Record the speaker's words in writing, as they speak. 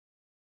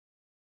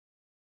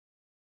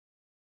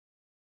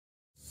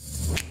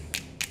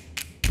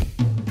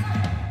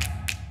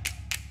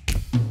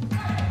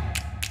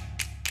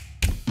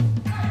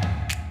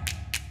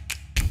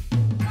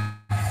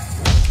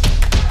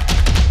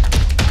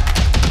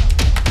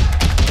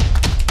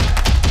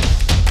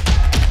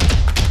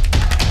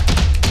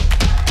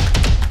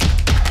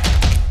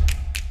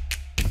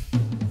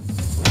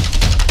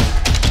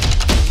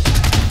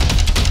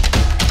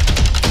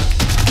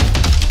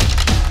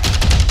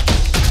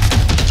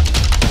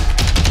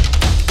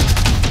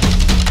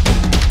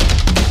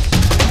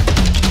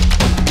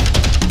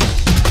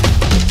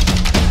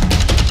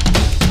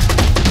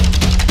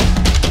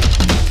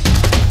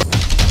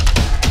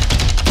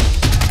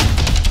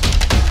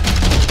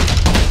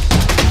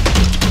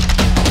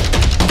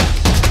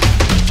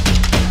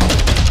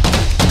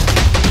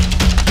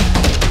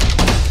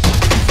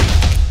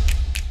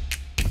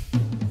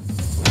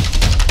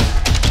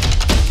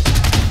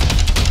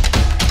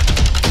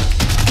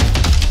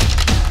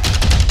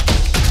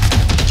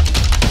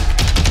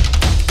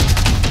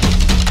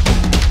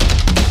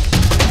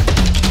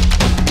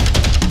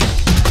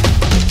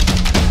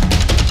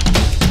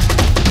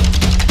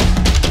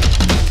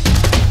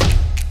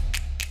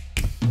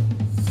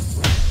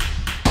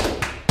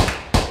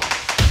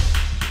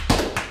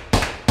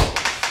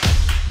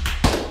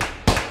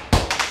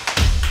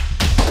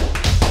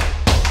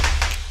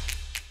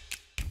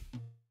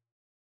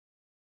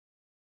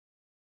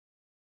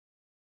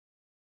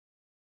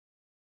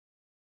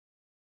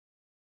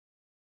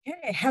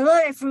Hey, hello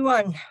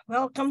everyone.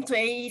 Welcome to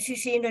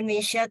AECC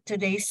Indonesia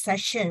today's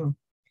session.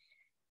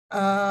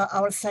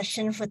 Our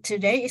session for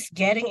today is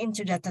Getting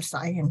into Data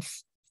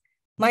Science.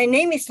 My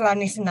name is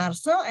Lani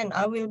Sunarso and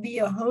I will be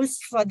your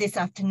host for this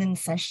afternoon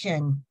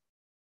session.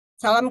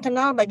 Salam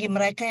kenal bagi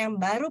mereka yang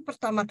baru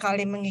pertama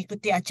kali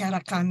mengikuti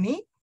acara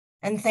kami,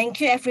 and thank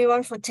you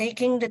everyone for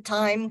taking the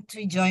time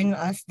to join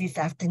us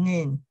this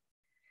afternoon.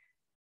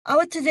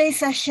 Our today's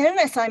session,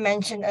 as I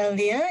mentioned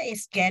earlier,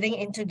 is Getting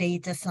into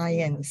Data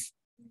Science.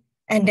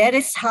 And that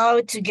is how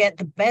to get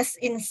the best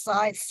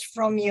insights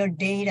from your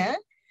data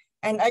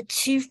and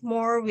achieve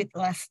more with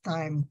less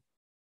time.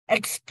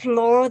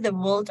 Explore the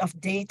world of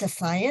data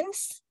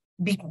science,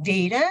 big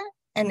data,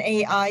 and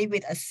AI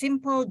with a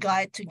simple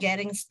guide to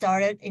getting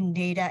started in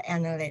data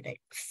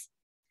analytics.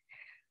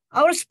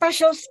 Our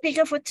special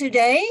speaker for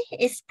today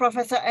is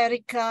Professor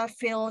Erika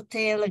Fille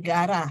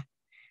Legara,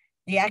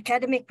 the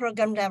Academic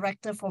Program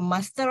Director for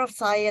Master of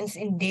Science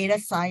in Data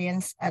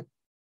Science at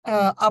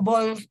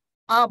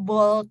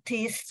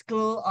Aboitiz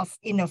School of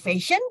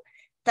Innovation,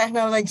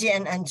 Technology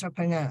and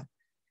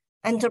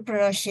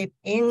Entrepreneurship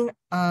in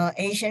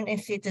Asian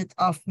Institute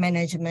of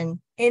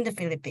Management in the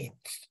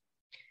Philippines.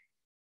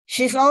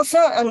 She's also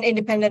an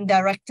independent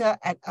director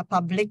at a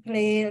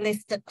publicly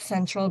listed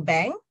central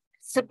bank,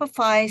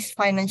 supervised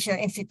financial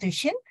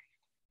institution,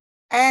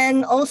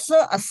 and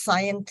also a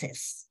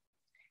scientist.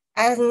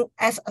 And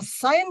as a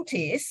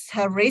scientist,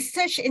 her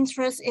research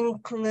interests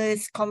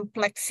includes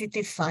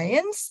complexity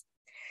science,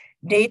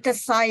 data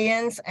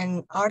science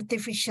and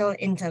artificial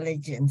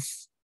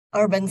intelligence,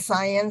 urban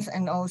science,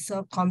 and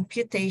also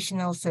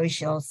computational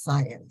social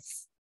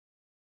science.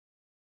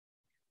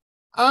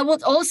 I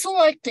would also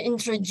like to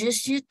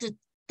introduce you to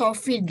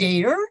Tofi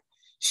Dayer,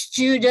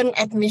 Student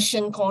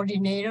Admission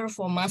Coordinator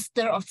for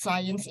Master of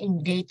Science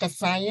in Data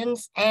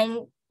Science,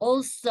 and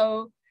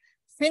also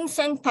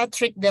Vincent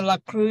Patrick de la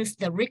Cruz,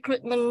 the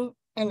Recruitment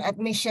and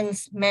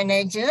Admissions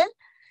Manager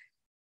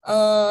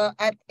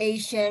at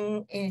Asia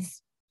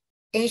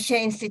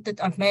Institute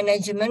of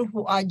Management,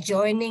 who are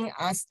joining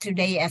us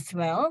today as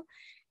well,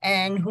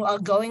 and who are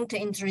going to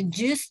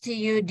introduce to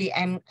you the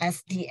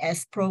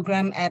MSDS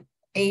program at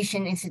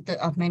Asian Institute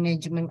of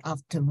Management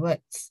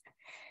afterwards.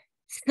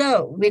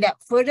 So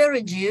without further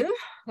ado,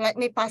 let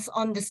me pass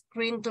on the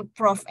screen to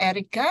Prof.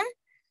 Erika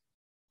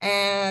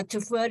to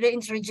further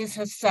introduce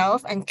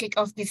herself and kick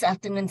off this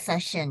afternoon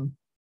session.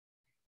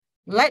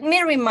 Let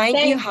me remind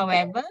you,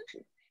 however,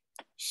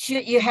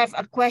 should you have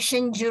a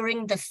question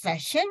during the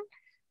session,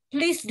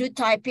 please do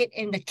type it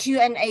in the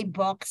Q&A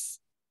box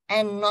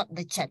and not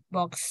the chat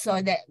box so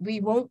that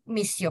we won't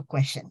miss your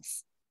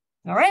questions.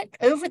 All right,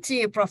 over to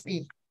you, Prof.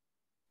 E.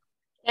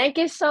 Thank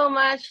you so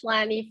much,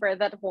 Lani, for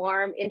that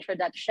warm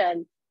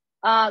introduction.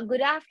 Good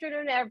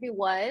afternoon,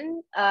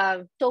 everyone.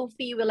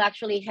 Tofi will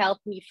actually help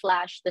me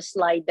flash the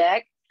slide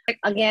deck.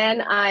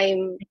 Again,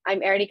 I'm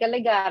Erika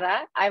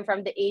Legara. I'm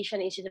from the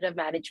Asian Institute of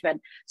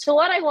Management. So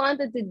what I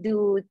wanted to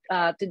do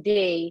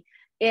today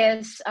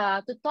is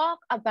to talk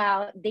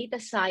about data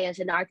science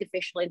and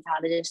artificial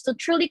intelligence to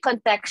truly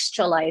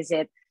contextualize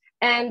it.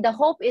 And the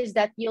hope is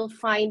that you'll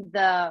find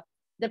the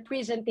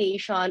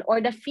presentation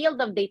or the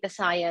field of data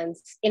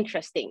science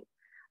interesting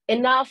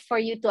enough for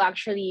you to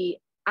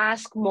actually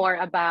ask more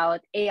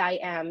about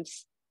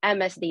AIM's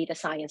MS Data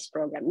Science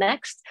program.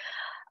 Next.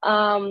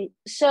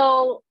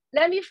 So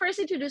let me first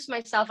introduce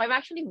myself. I'm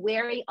actually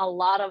wearing a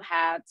lot of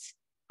hats.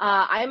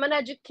 I'm an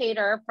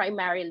educator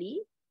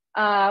primarily.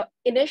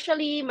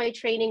 Initially, my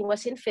training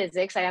was in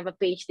physics. I have a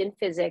PhD in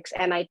physics,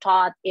 and I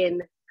taught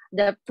in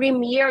the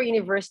premier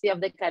university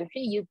of the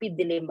country, UP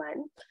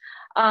Diliman.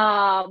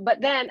 But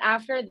then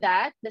after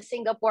that, the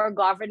Singapore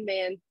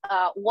government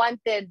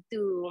wanted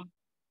to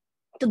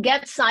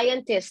get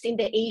scientists in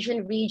the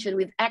Asian region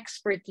with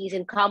expertise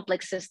in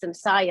complex system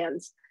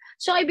science.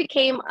 So I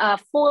became a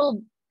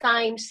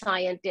full-time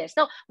scientist.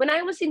 Now, when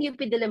I was in UP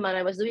Diliman,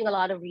 I was doing a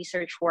lot of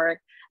research work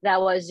that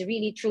was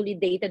really truly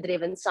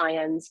data-driven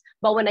science.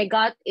 But when I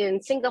got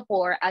in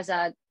Singapore as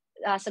a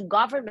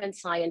government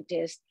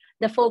scientist,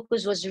 the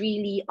focus was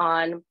really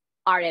on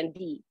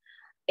R&D.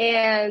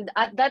 And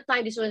at that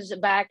time, this was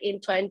back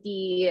in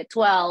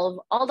 2012,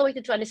 all the way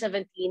to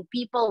 2017,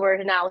 people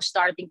were now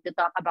starting to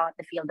talk about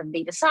the field of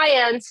data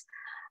science.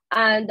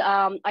 And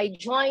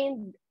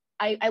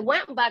I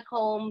went back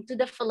home to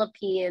the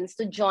Philippines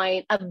to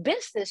join a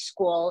business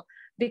school,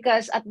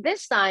 because at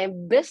this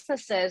time,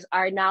 businesses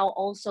are now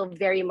also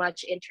very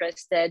much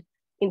interested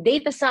in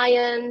data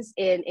science,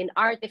 in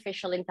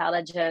artificial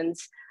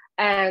intelligence,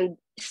 and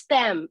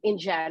STEM in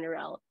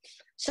general.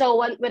 So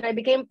when I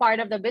became part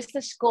of the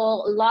business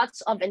school,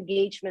 lots of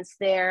engagements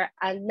there.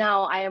 And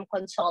now I am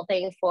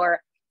consulting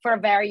for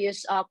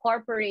various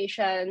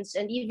corporations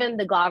and even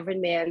the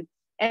government.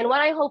 And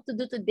what I hope to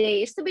do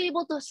today is to be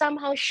able to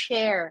somehow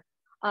share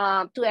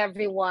to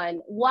everyone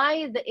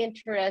why the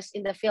interest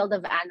in the field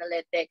of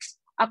analytics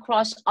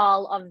across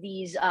all of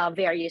these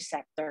various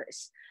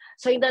sectors.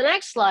 So in the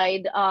next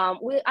slide,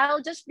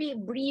 I'll just be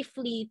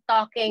briefly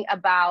talking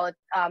about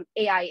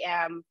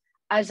AIM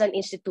as an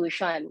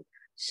institution.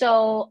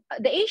 So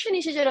the Asian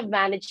Institute of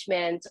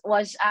Management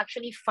was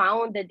actually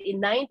founded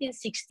in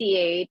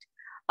 1968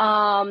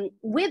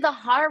 with the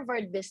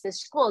Harvard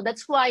Business School.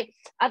 That's why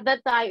at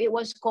that time it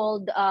was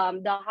called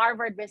the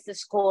Harvard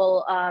Business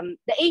School,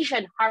 the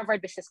Asian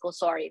Harvard Business School,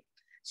 sorry.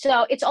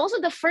 So it's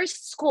also the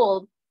first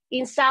school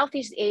in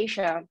Southeast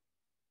Asia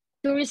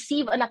to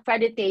receive an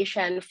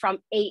accreditation from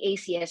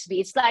AACSB.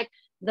 It's like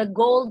the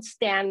gold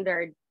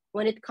standard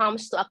when it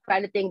comes to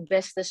accrediting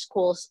business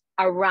schools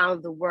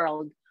around the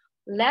world.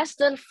 Less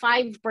than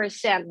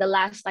 5%, the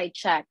last I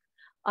checked,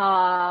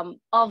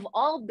 of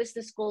all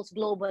business schools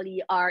globally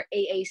are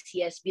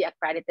AACSB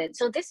accredited.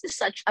 So this is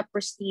such a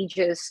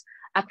prestigious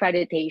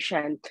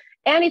accreditation.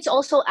 And it's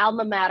also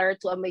alma mater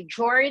to a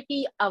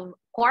majority of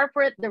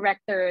corporate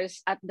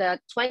directors at the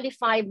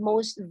 25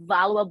 most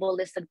valuable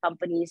listed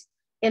companies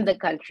in the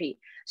country.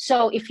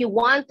 So if you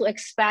want to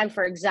expand,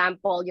 for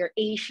example, your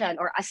Asian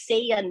or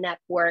ASEAN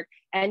network,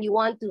 and you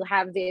want to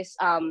have this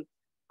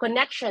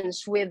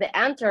connections with the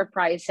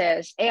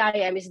enterprises,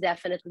 AIM is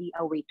definitely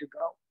a way to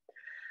go.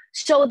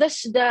 So in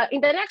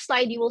the next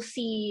slide, you will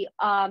see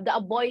the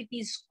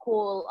Aboitiz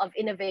School of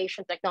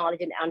Innovation,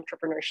 Technology, and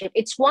Entrepreneurship.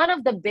 It's one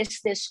of the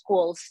business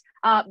schools,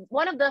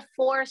 one of the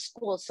 4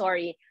 schools,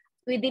 sorry,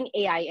 within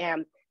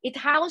AIM. It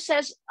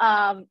houses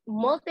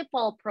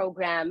multiple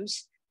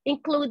programs,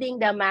 including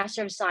the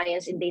Master of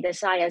Science in Data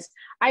Science.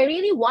 I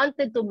really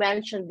wanted to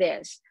mention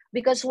this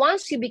because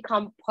once you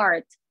become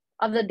part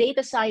of the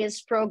data science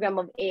program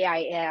of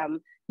AIM,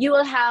 you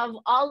will have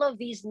all of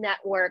these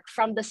network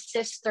from the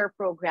sister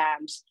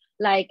programs.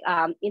 Like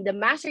in the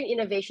Master in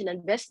Innovation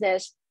and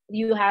Business,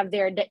 you have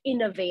there the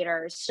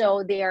innovators.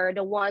 So they are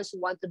the ones who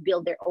want to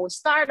build their own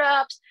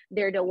startups.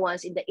 They're the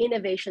ones in the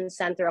innovation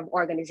center of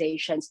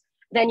organizations.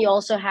 Then you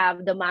also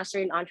have the Master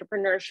in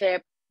Entrepreneurship.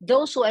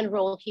 Those who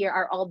enroll here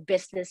are all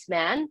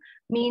businessmen,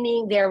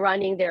 meaning they're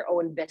running their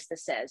own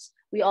businesses.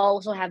 We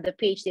also have the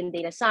PhD in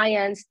Data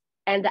Science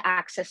and the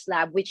Access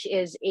Lab, which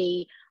is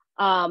a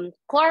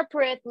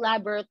corporate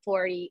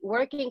laboratory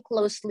working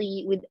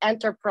closely with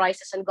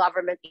enterprises and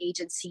government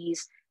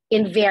agencies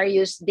in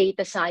various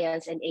data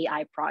science and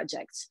AI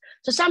projects.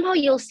 So somehow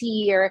you'll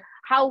see here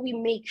how we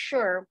make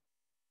sure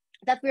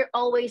that we're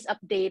always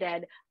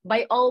updated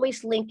by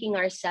always linking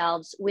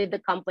ourselves with the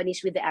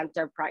companies, with the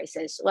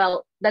enterprises.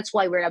 Well, that's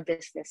why we're a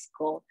business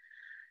school.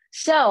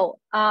 So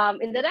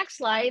in the next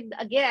slide,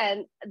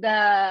 again,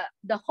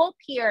 the hope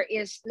here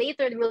is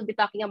later we'll be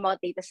talking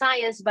about data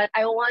science, but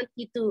I want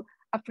you to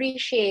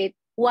appreciate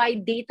why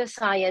data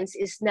science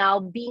is now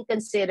being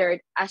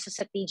considered as a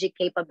strategic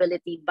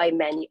capability by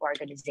many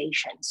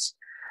organizations.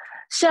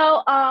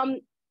 So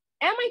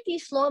MIT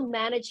Sloan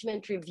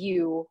Management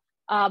Review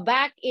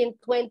back in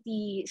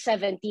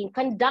 2017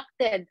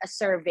 conducted a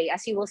survey,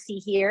 as you will see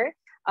here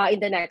in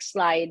the next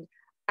slide.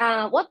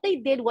 What they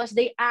did was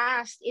they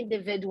asked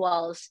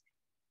individuals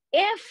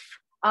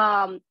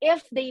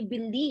if they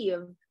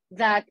believe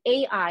that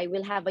AI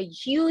will have a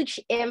huge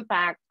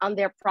impact on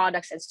their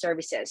products and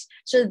services.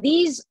 So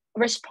these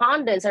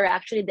respondents are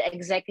actually the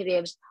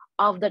executives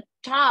of the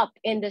top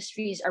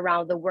industries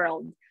around the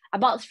world,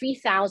 about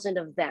 3,000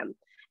 of them.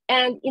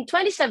 And in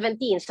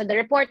 2017, so the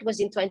report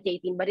was in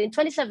 2018, but in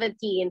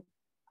 2017,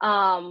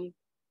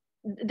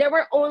 there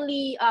were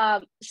only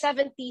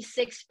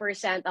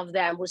 76% of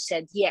them who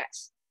said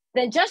yes.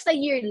 Then just a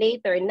year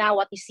later, now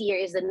what you see here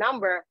is the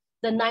number,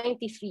 the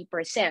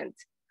 93%.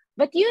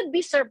 But you'd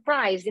be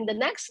surprised in the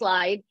next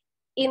slide,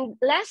 in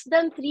less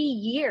than 3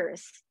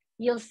 years,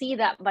 you'll see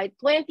that by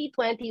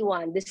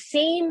 2021, the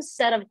same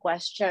set of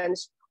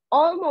questions,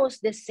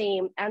 almost the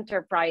same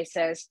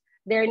enterprises,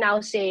 they're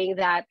now saying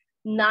that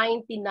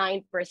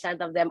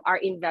 99% of them are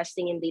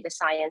investing in data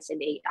science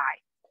and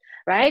AI,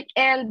 right?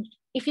 And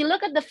if you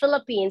look at the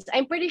Philippines,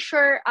 I'm pretty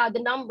sure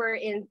the number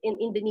in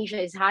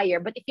Indonesia is higher,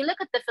 but if you look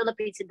at the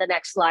Philippines in the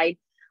next slide,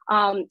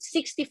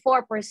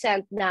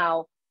 64%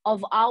 now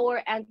of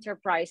our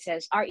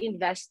enterprises are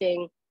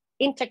investing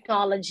in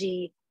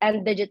technology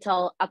and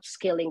digital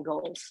upskilling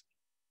goals.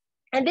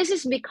 And this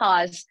is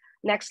because,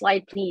 next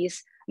slide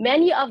please,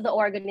 many of the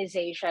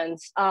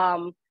organizations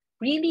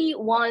really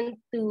want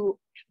to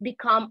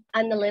become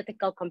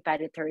analytical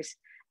competitors.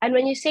 And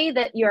when you say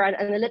that you're an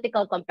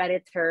analytical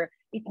competitor,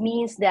 it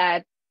means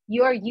that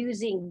you're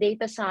using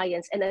data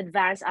science and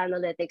advanced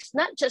analytics,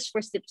 not just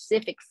for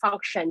specific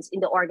functions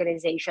in the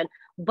organization,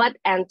 but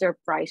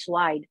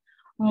enterprise-wide.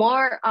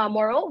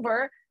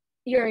 Moreover,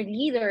 your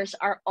leaders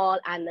are all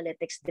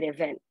analytics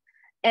driven.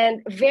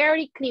 And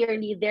very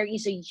clearly, there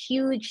is a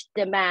huge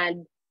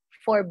demand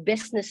for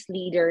business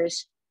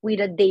leaders with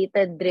a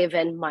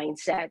data-driven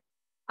mindset.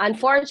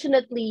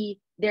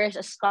 Unfortunately, there's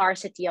a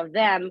scarcity of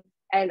them.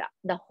 And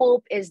the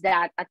hope is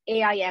that at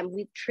AIM,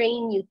 we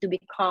train you to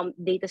become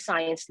data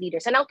science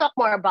leaders. And I'll talk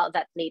more about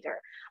that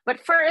later. But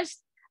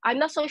first, I'm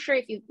not so sure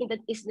if you in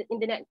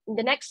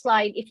the next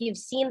slide, if you've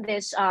seen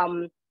this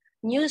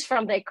news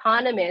from The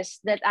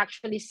Economist that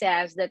actually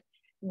says that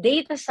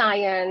data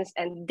science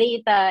and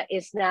data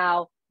is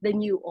now the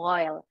new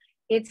oil.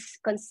 It's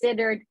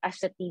considered a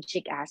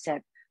strategic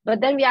asset. But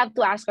then we have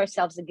to ask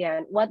ourselves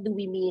again, what do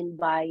we mean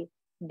by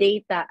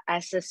data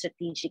as a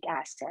strategic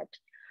asset.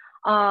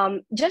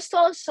 Just to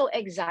also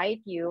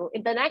excite you,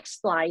 in the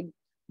next slide,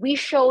 we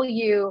show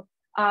you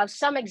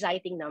some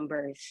exciting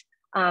numbers.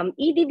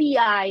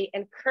 EDBI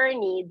and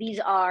Kearney, these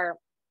are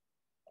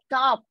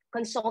top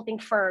consulting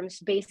firms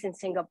based in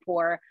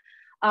Singapore,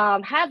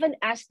 have an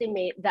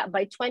estimate that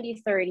by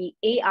 2030,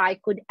 AI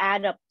could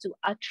add up to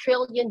 $1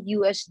 trillion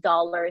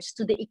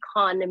to the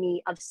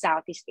economy of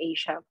Southeast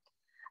Asia.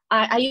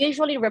 I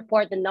usually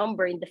report the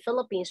number in the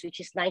Philippines, which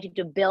is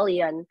 92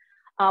 billion.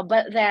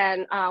 But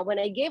then when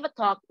I gave a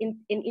talk in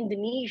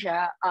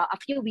Indonesia a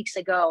few weeks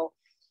ago,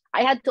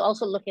 I had to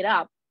also look it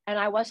up. And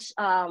I was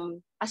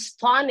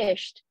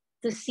astonished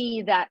to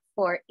see that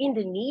for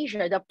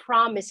Indonesia, the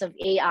promise of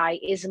AI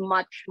is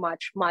much,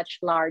 much, much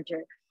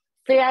larger,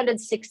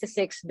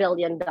 $366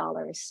 billion,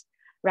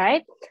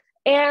 right?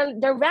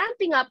 And the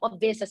ramping up of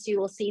this, as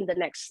you will see in the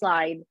next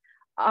slide,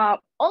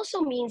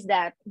 also means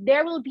that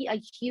there will be a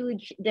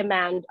huge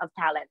demand of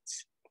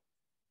talents.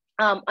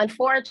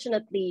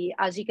 Unfortunately,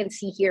 as you can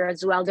see here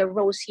as well, the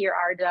rows here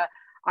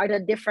are the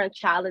different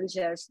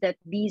challenges that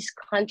these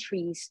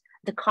countries,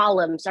 the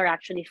columns, are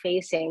actually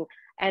facing.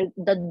 And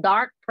the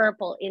dark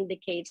purple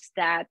indicates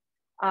that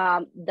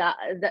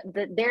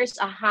there's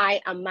a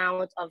high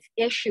amount of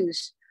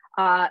issues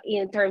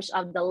in terms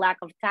of the lack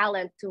of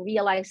talent to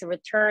realize the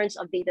returns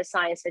of data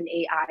science and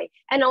AI,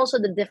 and also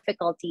the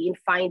difficulty in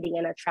finding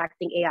and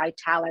attracting AI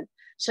talent.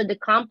 So the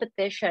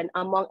competition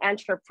among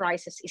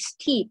enterprises is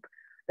steep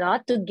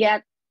to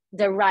get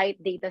the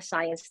right data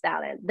science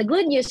talent. The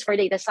good news for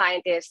data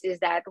scientists is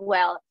that,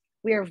 well,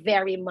 we're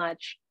very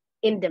much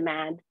in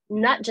demand,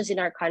 not just in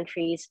our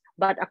countries,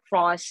 but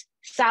across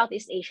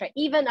Southeast Asia,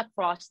 even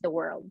across the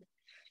world.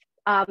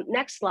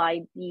 Next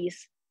slide,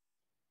 please.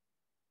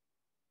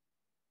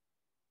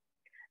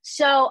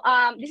 So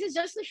this is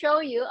just to show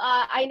you,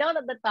 I know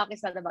that the talk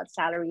is not about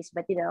salaries,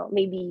 but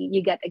maybe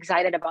you get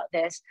excited about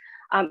this.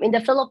 In the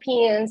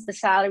Philippines, the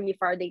salary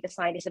for our data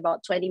scientist is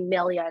about 20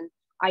 million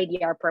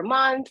IDR per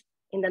month.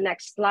 In the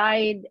next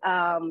slide,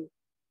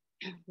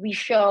 we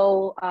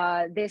show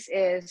this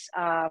is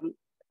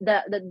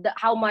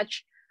how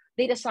much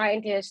data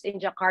scientists in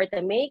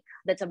Jakarta make.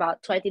 That's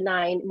about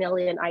 29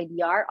 million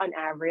IDR on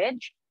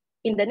average.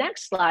 In the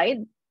next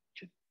slide,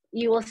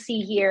 you will see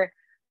here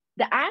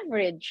the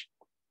average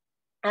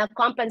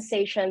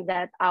compensation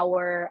that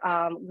our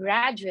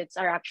graduates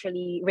are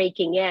actually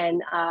raking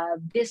in.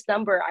 This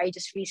number I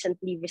just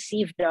recently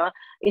received,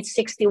 it's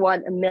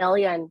 61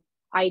 million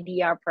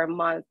IDR per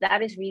month.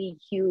 That is really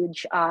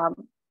huge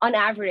on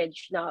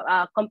average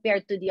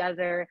compared to the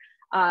other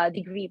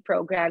degree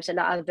programs and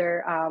the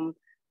other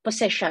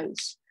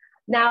positions.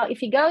 Now,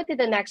 if you go to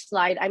the next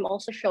slide, I'm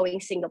also showing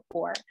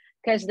Singapore,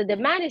 because the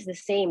demand is the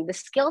same. The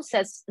skill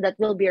sets that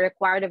will be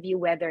required of you,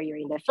 whether you're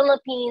in the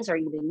Philippines or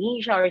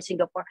Indonesia or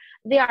Singapore,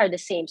 they are the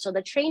same. So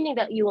the training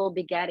that you will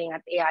be getting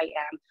at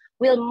AIM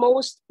will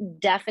most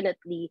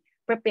definitely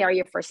prepare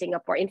you for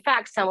Singapore. In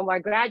fact, some of our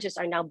graduates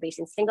are now based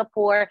in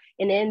Singapore,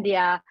 in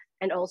India,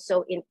 and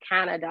also in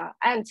Canada,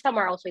 and some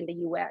are also in the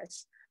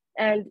US.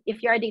 And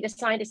if you're a data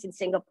scientist in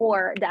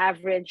Singapore, the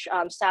average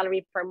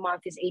salary per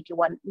month is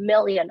 81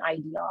 million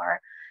IDR.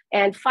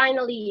 And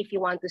finally, if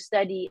you want to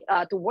study,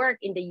 to work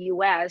in the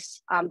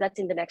US, that's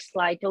in the next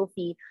slide,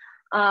 Tofi,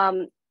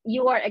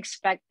 you are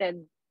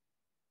expected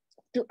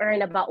to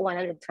earn about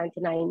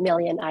 129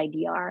 million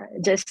IDR.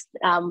 Just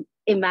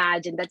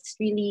imagine, that's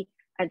really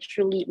and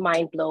truly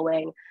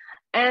mind-blowing.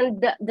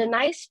 And the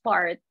nice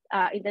part,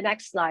 in the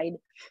next slide,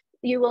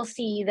 you will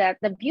see that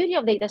the beauty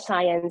of data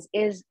science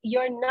is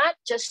you're not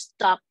just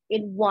stuck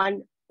in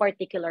one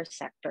particular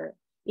sector.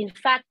 In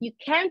fact, you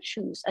can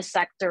choose a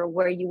sector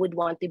where you would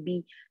want to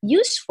be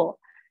useful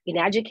in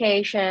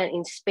education,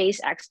 in space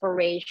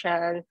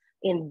exploration,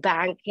 in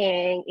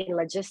banking, in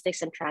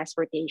logistics and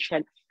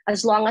transportation,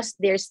 as long as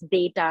there's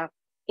data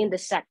in the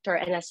sector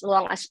and as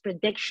long as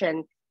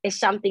prediction is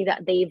something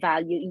that they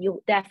value,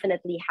 you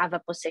definitely have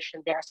a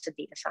position there as a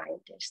data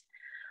scientist.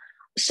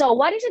 So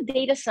what is a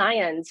data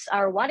science,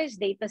 or what is a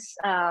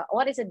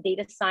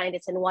data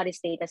scientist and what is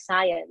data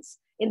science?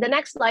 In the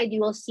next slide, you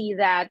will see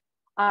that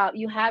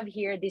you have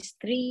here these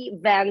three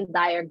Venn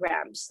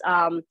diagrams.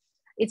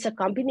 It's a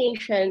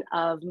combination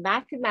of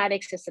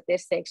mathematics and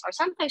statistics, or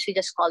sometimes we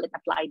just call it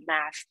applied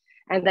math,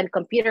 and then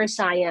computer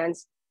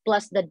science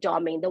plus the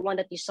domain, the one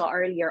that you saw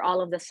earlier,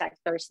 all of the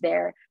sectors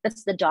there,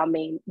 that's the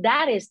domain.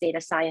 That is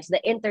data science, the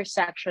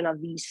intersection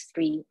of these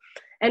three.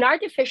 And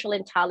artificial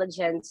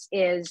intelligence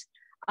is,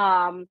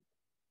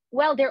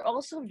 well, they're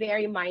also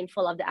very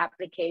mindful of the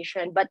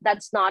application, but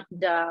that's not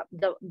the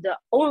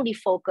only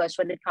focus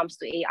when it comes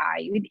to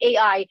AI. With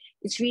AI,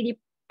 it's really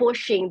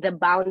pushing the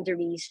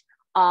boundaries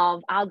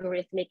of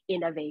algorithmic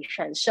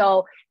innovation.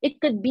 So it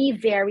could be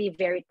very,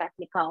 very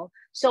technical.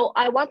 So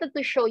I wanted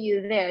to show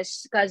you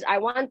this because I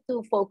want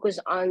to focus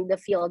on the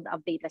field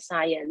of data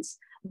science.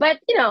 But,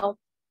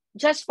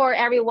 just for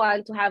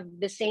everyone to have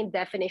the same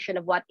definition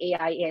of what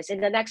AI is,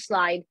 in the next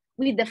slide,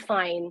 we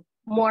define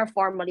more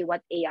formally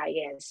what AI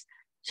is.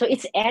 So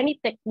it's any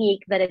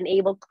technique that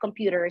enables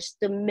computers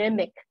to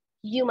mimic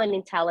human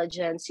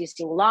intelligence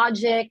using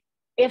logic,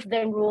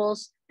 if-then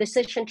rules,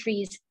 decision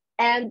trees,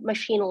 and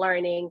machine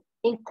learning,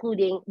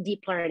 including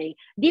deep learning.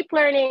 Deep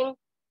learning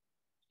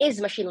is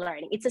machine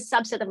learning. It's a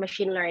subset of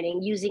machine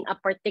learning using a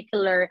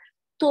particular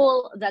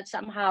tool that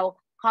somehow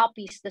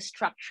copies the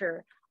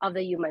structure of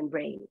the human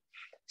brain.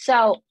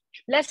 So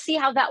let's see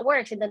how that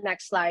works in the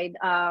next slide.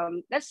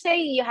 Let's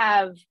say you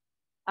have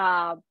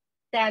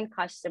 10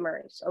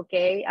 customers,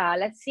 okay?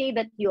 Let's say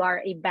that you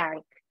are a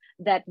bank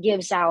that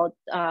gives out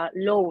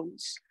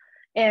loans.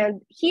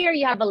 And here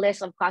you have a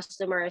list of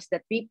customers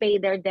that repay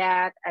their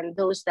debt and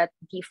those that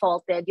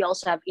defaulted. You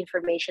also have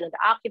information on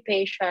the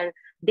occupation,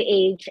 the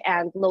age,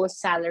 and loan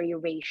salary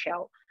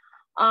ratio.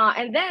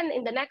 And then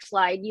in the next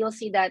slide, you'll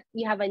see that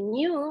you have a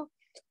new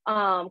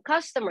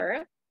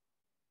customer.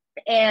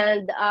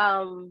 And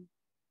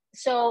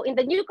so in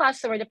the new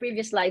customer, the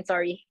previous slide,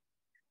 sorry,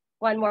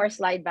 one more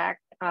slide back,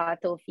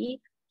 Tofi.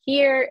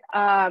 Here,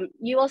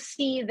 you will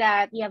see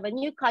that you have a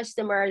new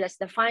customer. That's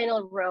the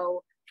final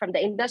row, from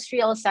the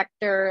industrial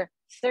sector,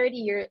 30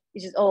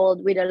 years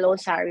old, with a loan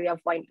salary of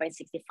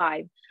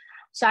 1.65.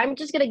 So I'm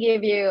just gonna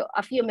give you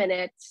a few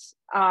minutes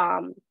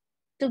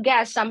to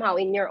guess somehow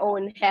in your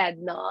own head,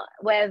 no,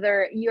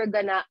 whether you're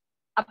gonna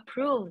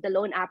approve the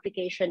loan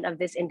application of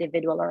this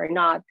individual or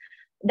not.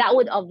 That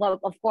would,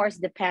 of course,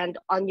 depend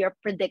on your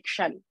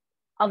prediction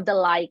of the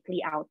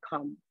likely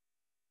outcome.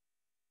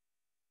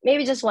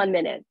 Maybe just 1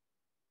 minute.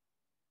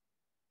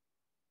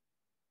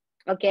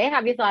 Okay,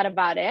 have you thought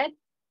about it?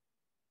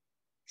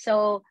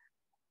 So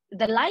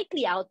the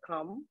likely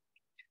outcome,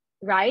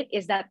 right,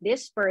 is that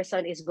this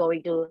person is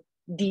going to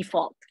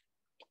default.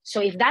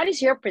 So if that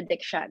is your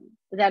prediction,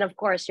 then of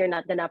course you're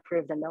not gonna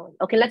approve the loan.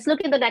 Okay, let's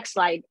look at the next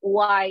slide,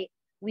 why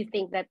we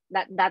think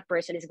that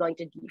person is going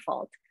to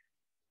default.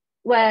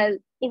 Well,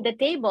 in the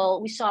table,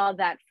 we saw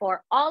that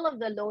for all of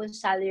the loan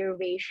salary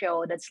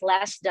ratio that's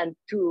less than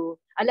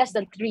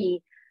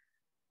 3,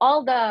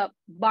 all the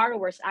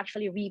borrowers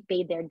actually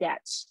repaid their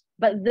debts.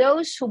 But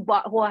those who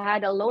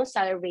had a loan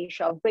salary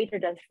ratio of greater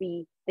than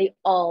 3, they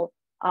all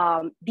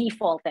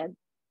defaulted.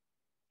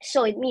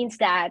 So it means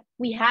that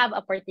we have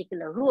a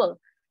particular rule.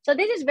 So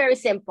this is very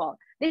simple.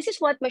 This is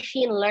what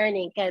machine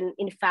learning can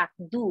in fact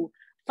do.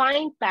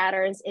 Find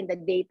patterns in the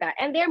data,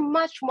 and they're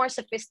much more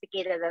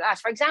sophisticated than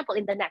us. For example,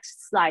 in the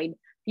next slide,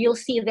 you'll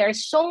see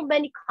there's so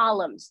many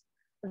columns.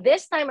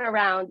 This time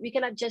around, we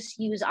cannot just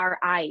use our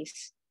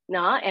eyes,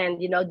 no, and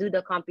do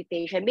the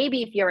computation.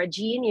 Maybe if you're a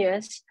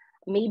genius,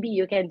 maybe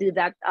you can do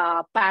that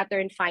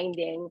pattern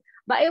finding,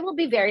 but it will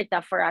be very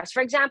tough for us.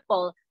 For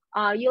example,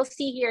 you'll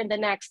see here in the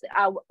next,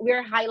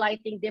 we're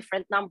highlighting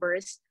different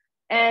numbers,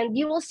 and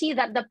you will see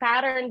that the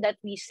pattern that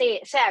we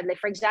said, like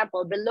for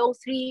example, below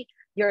 3,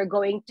 you're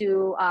going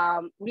to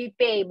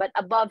repay, but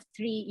above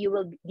 3, you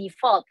will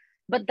default.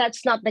 But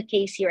that's not the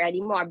case here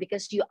anymore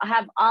because you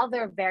have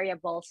other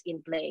variables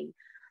in play.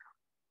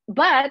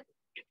 But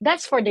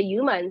that's for the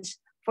humans.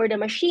 For the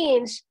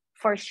machines,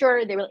 for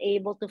sure, they will be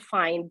able to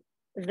find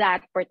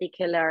that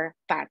particular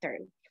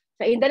pattern.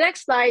 So in the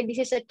next slide, this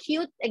is a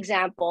cute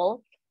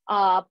example,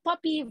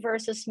 puppy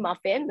versus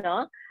muffin.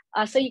 No?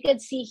 So you can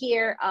see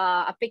here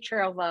a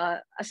picture of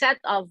a set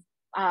of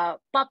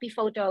puppy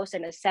photos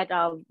and a set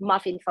of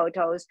muffin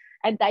photos.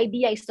 And the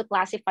idea is to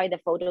classify the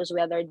photos,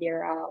 whether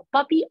they're a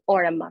puppy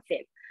or a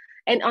muffin.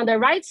 And on the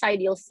right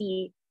side, you'll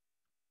see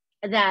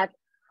that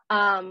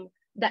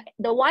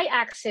the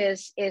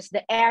y-axis is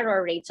the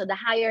error rate. So the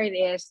higher it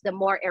is, the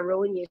more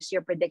erroneous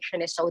your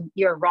prediction is. So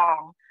you're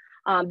wrong.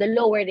 The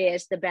lower it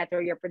is, the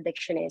better your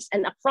prediction is.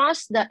 And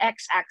across the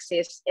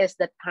x-axis is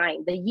the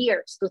time, the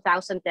years,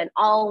 2010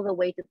 all the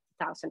way to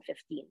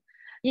 2015.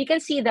 You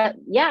can see that,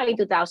 yeah, in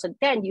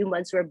 2010,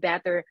 humans were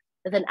better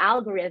than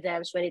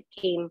algorithms when it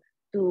came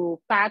to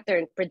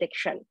pattern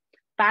prediction,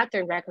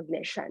 pattern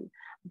recognition.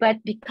 But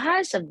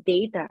because of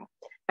data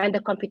and the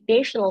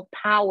computational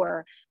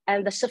power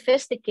and the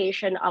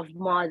sophistication of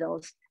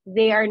models,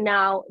 they are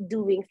now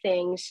doing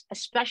things,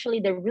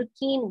 especially the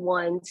routine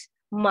ones,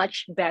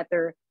 much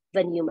better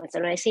than humans.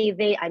 And when I say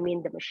they, I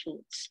mean the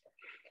machines.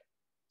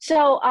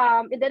 So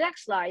in the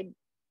next slide,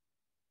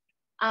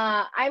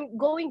 I'm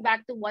going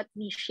back to what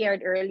we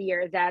shared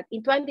earlier, that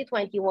in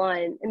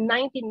 2021,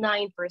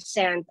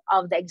 99%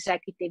 of the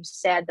executives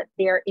said that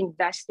they're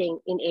investing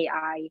in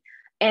AI.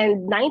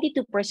 And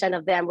 92%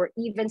 of them were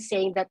even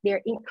saying that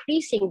they're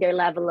increasing their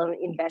level of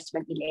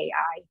investment in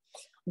AI.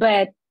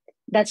 But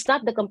that's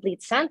not the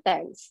complete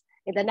sentence.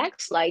 In the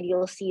next slide,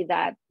 you'll see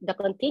that the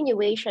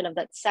continuation of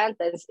that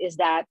sentence is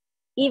that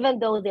even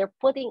though they're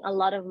putting a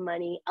lot of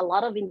money, a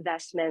lot of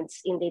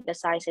investments in data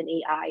science and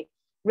AI,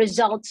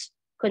 results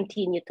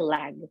continue to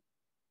lag.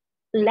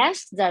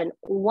 Less than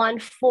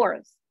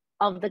 1/4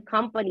 of the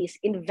companies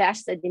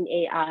invested in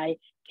AI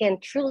can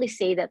truly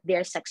say that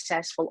they're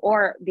successful,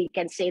 or they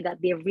can say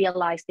that they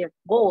realized their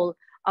goal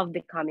of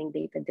becoming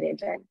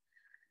data-driven.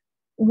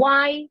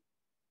 Why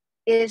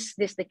is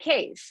this the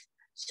case?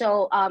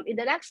 So in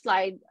the next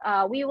slide,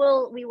 we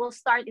will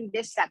start in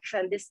this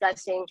section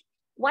discussing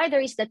why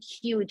there is that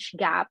huge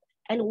gap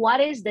and what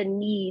is the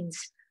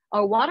needs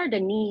or what are the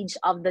needs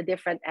of the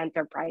different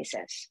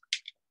enterprises.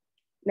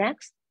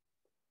 Next.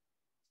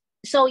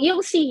 So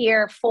you'll see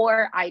here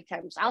 4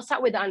 items. I'll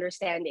start with the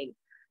understanding.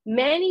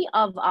 Many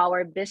of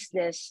our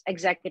business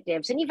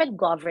executives and even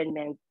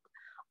government,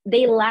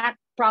 they lack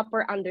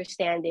proper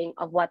understanding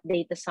of what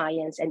data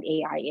science and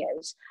AI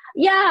is.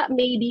 Yeah,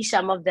 maybe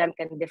some of them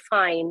can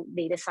define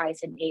data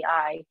science and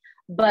AI,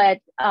 but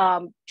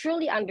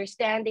truly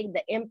understanding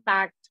the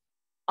impact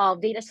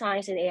of data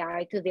science and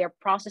AI to their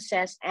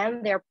processes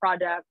and their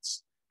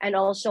products, and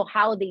also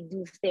how they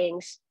do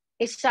things,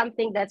 is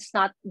something that's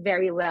not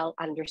very well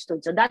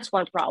understood. So that's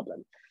one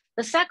problem.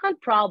 The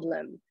second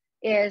problem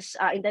is,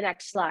 in the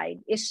next slide,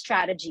 is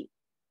strategy.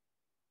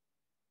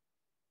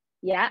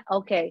 Yeah,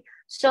 okay.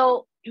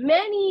 So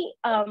many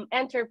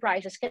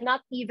enterprises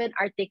cannot even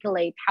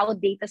articulate how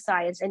data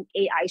science and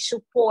AI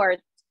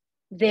support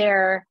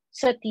their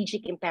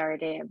strategic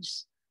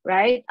imperatives,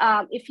 right?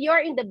 If you're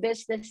in the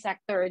business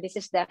sector, this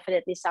is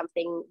definitely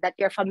something that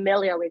you're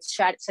familiar with,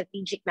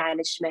 strategic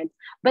management.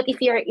 But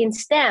if you're in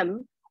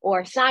STEM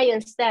or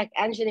science, tech,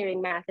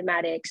 engineering,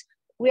 mathematics,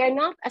 we are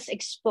not as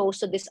exposed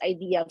to this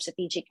idea of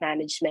strategic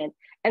management.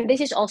 And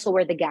this is also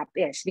where the gap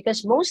is,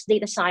 because most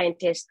data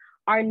scientists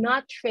are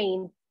not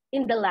trained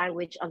in the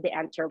language of the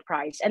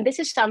enterprise. And this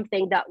is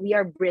something that we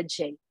are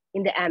bridging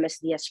in the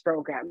MSDS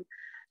program.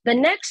 The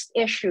next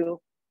issue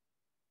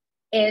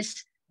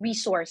is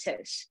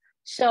resources.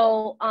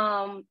 So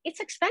it's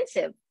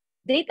expensive.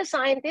 Data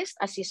scientists,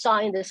 as you saw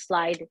in this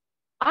slide,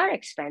 are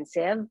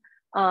expensive.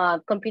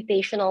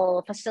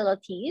 Computational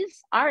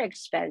facilities are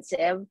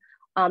expensive.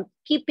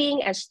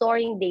 Keeping and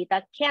storing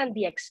data can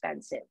be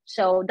expensive.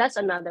 So that's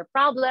another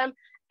problem.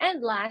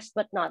 And last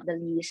but not the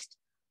least,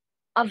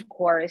 of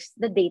course,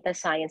 the data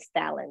science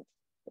talent,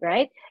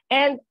 right?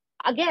 And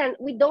again,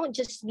 we don't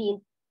just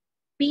mean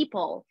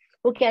people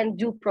who can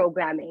do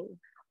programming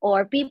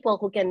or people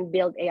who can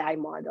build AI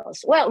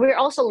models. Well, we're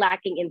also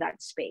lacking in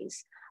that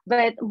space.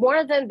 But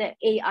more than the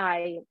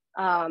AI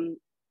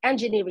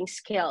engineering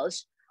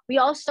skills, we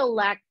also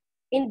lack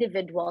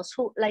individuals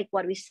who, like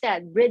what we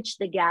said, bridge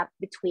the gap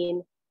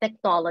between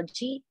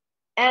technology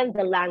and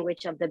the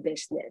language of the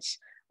business.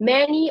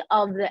 Many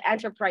of the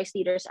enterprise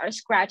leaders are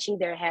scratching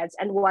their heads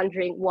and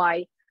wondering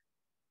why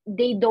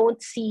they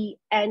don't see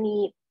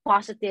any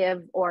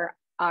positive or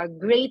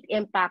great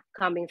impact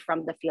coming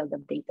from the field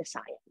of data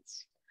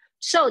science.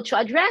 So to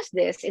address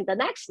this, in the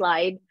next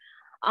slide,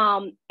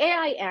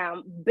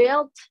 AIM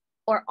built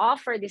or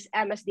offered this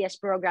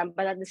MSDS program,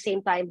 but at the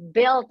same time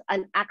built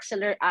an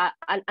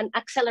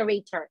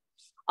accelerator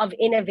of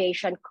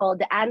innovation called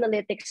the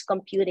Analytics,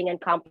 Computing, and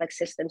Complex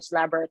Systems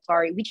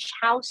Laboratory, which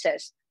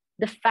houses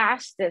the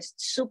fastest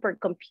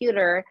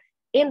supercomputer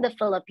in the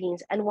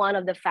Philippines and one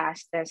of the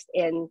fastest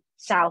in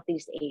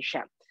Southeast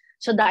Asia.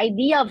 So the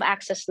idea of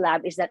Access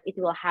Lab is that it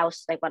will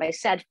house, like what I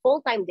said,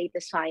 full-time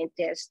data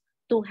scientists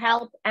to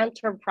help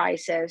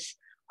enterprises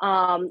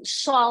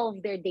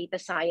solve their data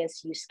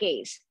science use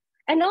case.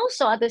 And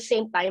also at the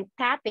same time,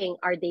 tapping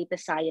our data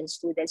science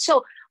students.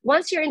 So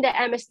once you're in the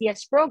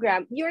MSDS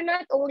program, you're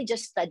not only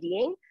just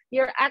studying,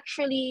 you're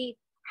actually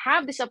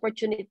have this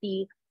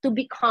opportunity to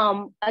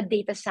become a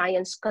data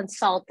science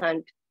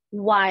consultant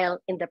while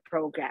in the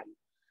program.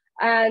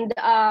 And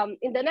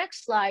in the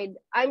next slide,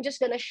 I'm just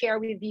going to share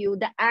with you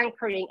the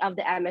anchoring of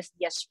the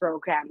MSDS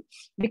program.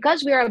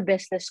 Because we are a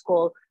business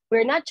school,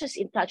 we're not just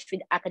in touch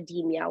with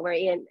academia,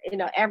 wherein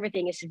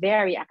everything is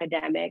very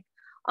academic,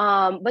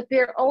 but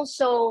we're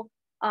also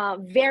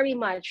very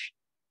much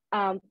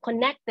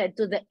connected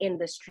to the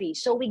industry.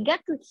 So we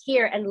get to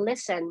hear and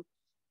listen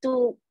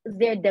to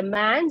their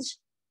demands,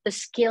 the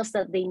skills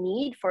that they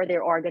need for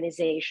their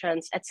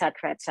organizations, et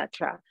cetera, et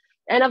cetera.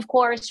 And of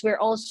course, we're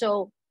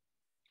also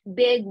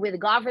big with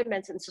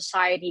governments and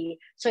society.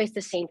 So it's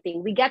the same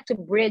thing. We get to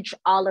bridge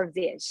all of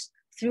this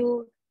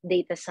through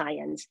data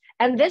science.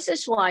 And this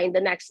is why in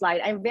the next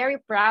slide, I'm very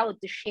proud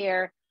to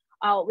share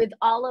with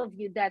all of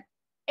you that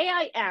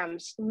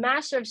AIM's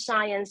Master of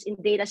Science in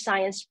Data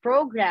Science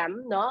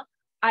program,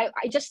 I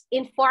just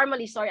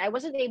informally, sorry, I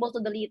wasn't able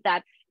to delete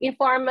that.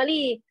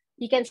 Informally,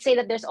 you can say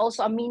that there's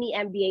also a mini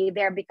MBA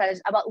there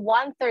because about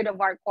 1/3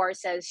 of our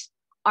courses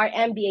are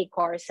MBA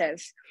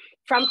courses.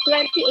 From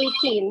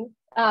 2018,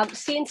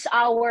 since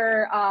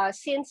our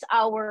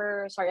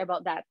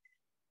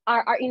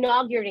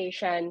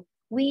inauguration,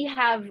 we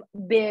have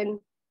been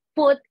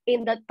put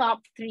in the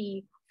top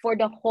 3 for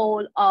the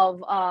whole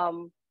of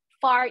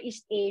Far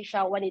East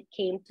Asia when it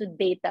came to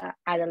data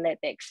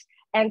analytics.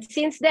 And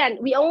since then,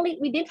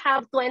 we didn't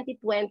have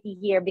 2020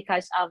 here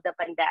because of the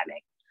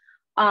pandemic.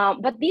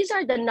 But these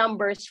are the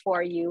numbers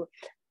for you.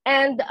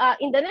 And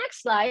in the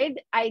next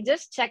slide, I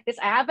just checked this.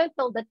 I haven't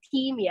told the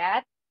team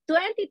yet.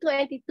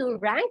 2022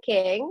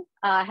 ranking,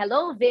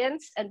 hello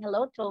Vince and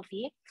hello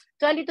Tofi.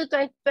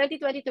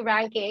 2022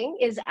 ranking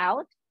is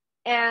out.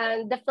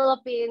 And the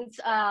Philippines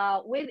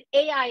with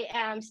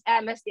AIM's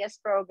MSDS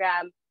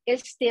program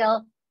is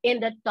still in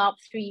the top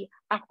 3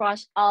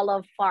 across all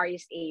of Far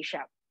East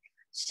Asia.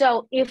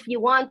 So if you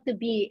want to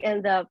be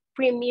in the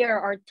premier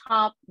or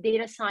top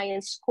data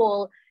science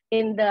school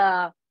in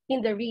the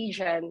in the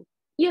region,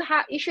 you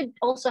should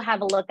also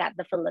have a look at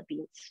the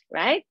Philippines,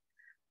 right?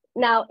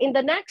 Now, in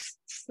the next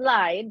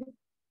slide,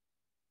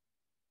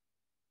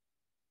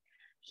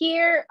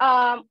 here,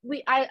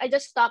 I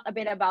just talked a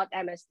bit about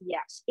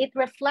MSDS. It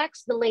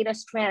reflects the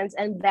latest trends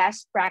and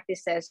best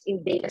practices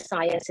in data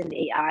science and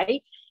AI.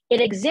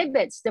 It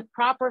exhibits the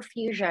proper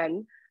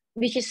fusion,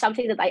 which is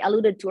something that I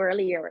alluded to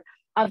earlier,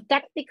 of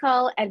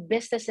technical and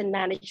business and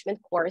management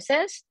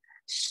courses.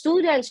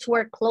 Students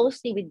work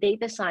closely with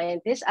data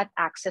scientists at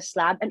Access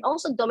Lab and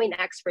also domain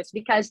experts,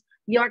 because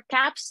your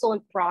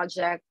capstone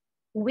project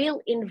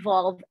will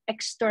involve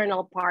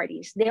external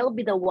parties. They'll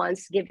be the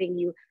ones giving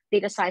you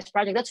data science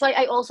project. That's why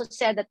I also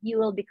said that you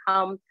will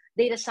become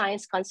data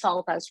science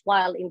consultants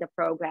while in the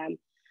program.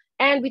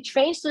 And we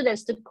train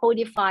students to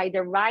codify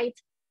the right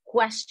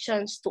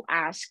questions to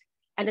ask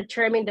and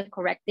determine the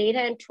correct data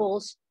and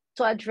tools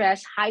to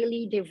address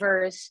highly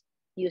diverse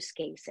use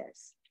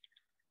cases.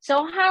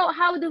 So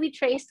how do we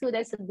train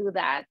students to do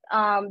that?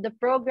 The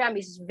program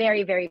is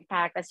very, very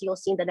packed. As you'll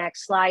see in the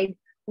next slide,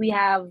 we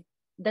have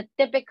the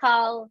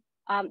typical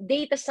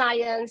data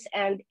science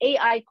and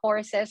AI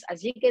courses,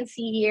 as you can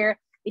see here.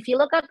 If you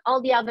look at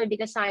all the other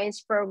data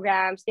science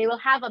programs, they will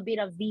have a bit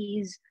of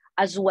these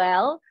as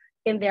well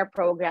in their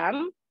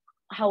program.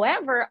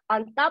 However,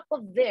 on top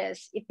of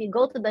this, if you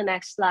go to the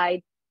next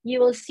slide, you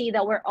will see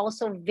that we're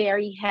also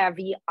very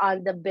heavy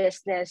on the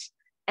business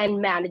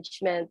and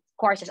management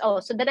courses. Oh,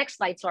 so the next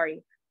slide,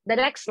 sorry. The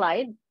next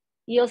slide,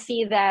 you'll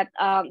see that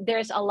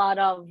there's a lot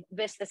of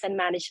business and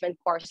management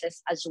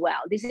courses as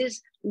well. This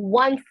is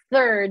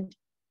 1/3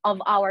 of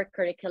our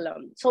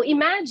curriculum. So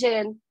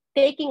imagine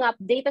taking up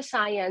data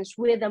science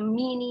with a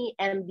mini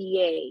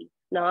MBA.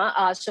 No?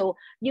 So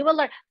you will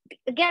learn,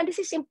 again, this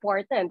is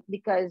important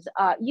because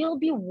you'll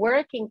be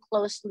working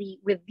closely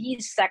with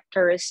these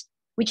sectors,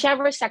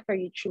 whichever sector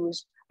you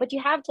choose, but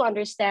you have to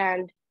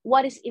understand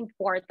what is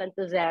important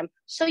to them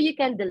so you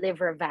can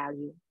deliver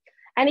value.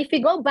 And if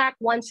you go back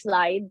one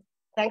slide,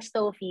 thanks,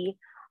 Tofi,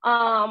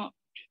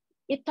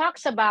 it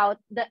talks about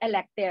the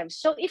electives.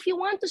 So if you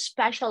want to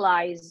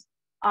specialize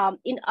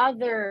in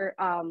other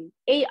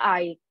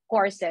AI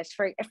courses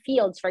for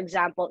fields, for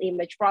example,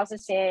 image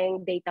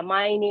processing, data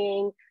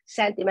mining,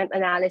 sentiment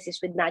analysis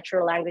with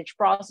natural language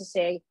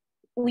processing,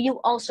 you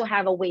also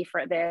have a way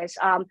for this.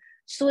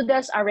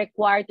 Students are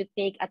required to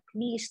take at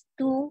least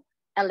 2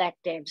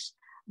 electives,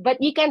 but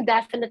you can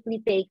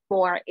definitely take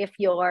more if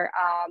your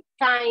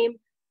time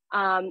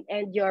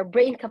and your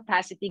brain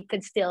capacity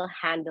could still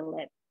handle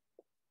it.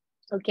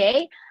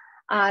 Okay,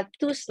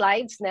 2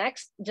 slides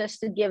next, just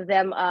to give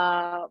them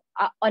a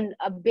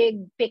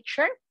big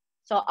picture.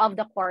 So of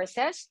the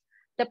courses,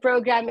 the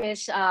program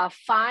is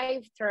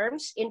 5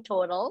 terms in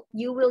total.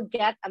 You will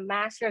get a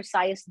Master of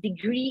Science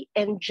degree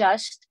in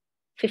just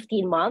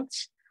 15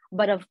 months.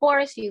 But of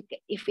course,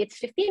 if it's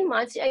 15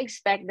 months, you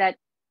expect that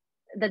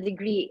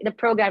the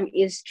program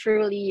is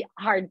truly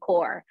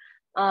hardcore.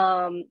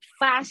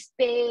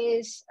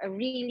 Fast-paced,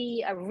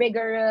 really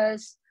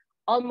rigorous,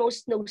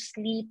 almost no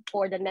sleep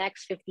for the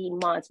next 15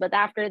 months. But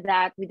after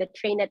that, with the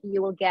training that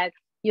you will get,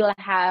 you'll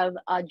have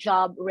a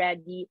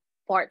job-ready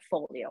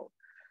portfolio.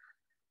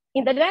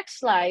 In the next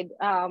slide,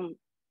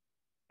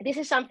 this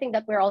is something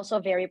that we're also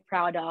very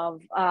proud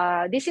of.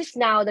 This is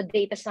now the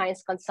data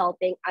science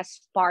consulting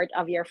as part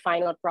of your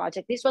final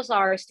project. This was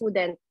our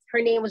student.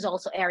 Her name was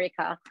also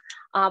Erika,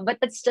 but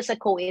that's just a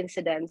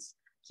coincidence.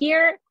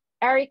 Here,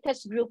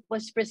 Erika's group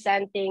was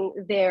presenting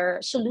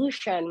their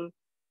solution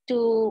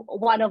to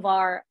one of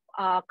our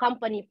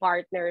company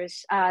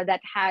partners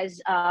that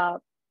has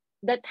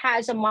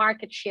a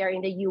market share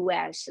in the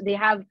US. They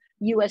have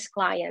US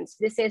clients.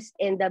 This is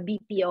in the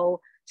BPO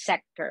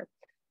sector.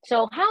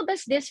 So how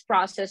does this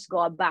process go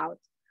about?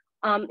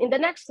 In the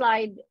next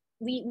slide,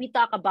 we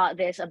talk about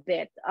this a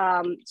bit.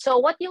 So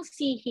what you'll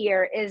see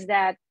here is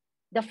that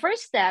the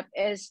first step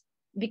is,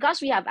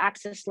 because we have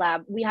Access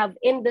Lab, we have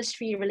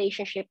industry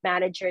relationship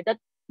manager that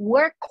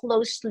work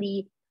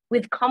closely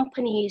with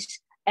companies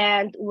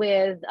and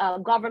with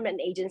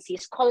government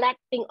agencies,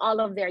 collecting all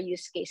of their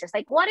use cases.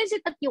 Like, what is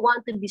it that you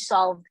want to be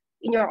solved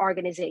in your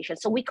organization?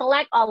 So we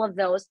collect all of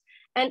those.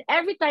 And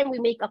every time we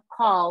make a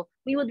call,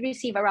 we would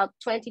receive around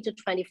 20 to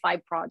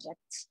 25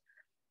 projects.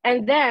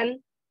 And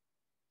then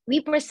we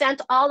present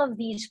all of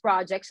these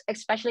projects,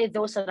 especially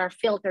those that are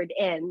filtered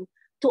in,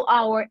 to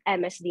our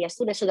MSDS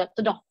students, so that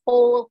to the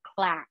whole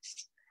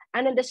class.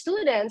 And then the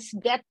students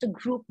get to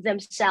group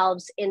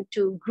themselves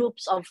into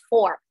groups of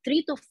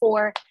 3 to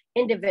 4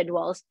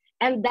 individuals.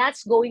 And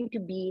that's going to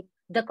be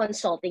the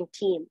consulting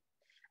team.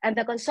 And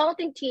the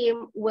consulting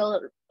team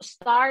will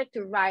start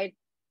to write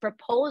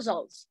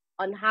proposals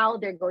on how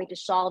they're going to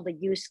solve the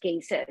use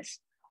cases.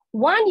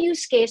 One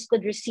use case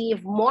could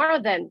receive more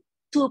than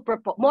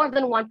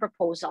one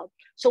proposal.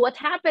 So what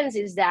happens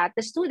is that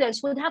the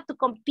students would have to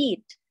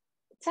compete.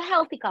 It's a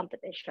healthy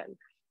competition.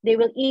 They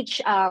will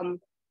each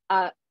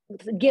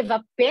give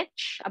a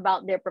pitch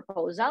about their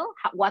proposal,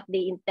 what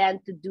they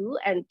intend to do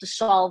and to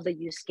solve the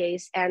use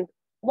case. And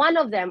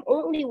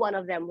only one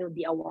of them will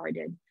be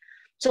awarded.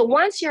 So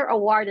once you're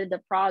awarded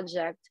the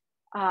project,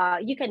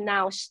 you can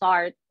now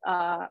start,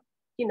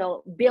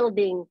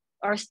 building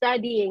or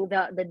studying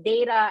the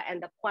data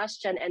and the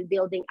question and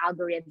building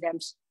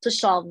algorithms to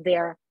solve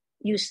their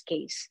use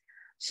case.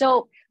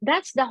 So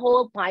that's the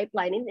whole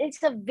pipeline. And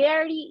it's a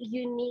very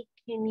unique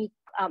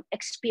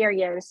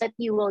experience that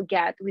you will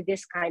get with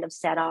this kind of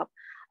setup.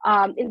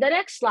 In the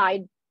next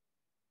slide,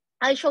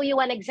 I'll show you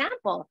one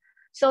example.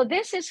 So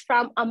this is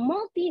from a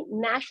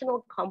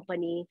multinational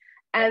company,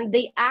 and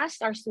they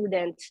asked our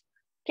students,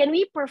 can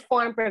we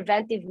perform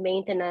preventive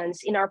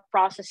maintenance in our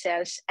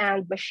processes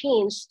and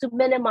machines to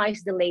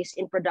minimize delays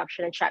in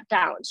production and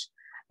shutdowns?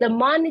 The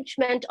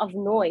management of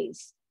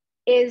noise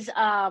is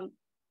an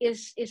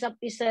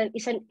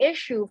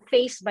issue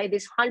faced by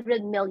this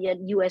 100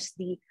 million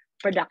USD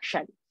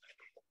production.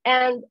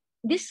 And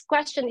this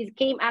question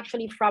came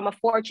actually from a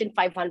Fortune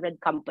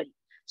 500 company.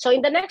 So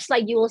in the next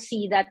slide, you will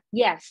see that,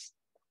 yes,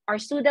 our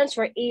students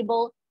were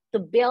able to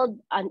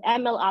build an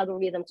ML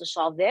algorithm to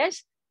solve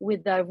this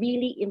with a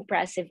really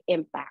impressive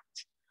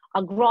impact.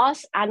 A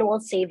gross annual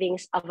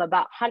savings of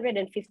about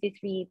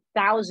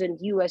 153,000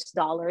 US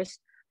dollars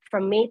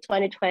from May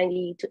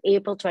 2020 to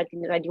April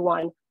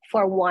 2021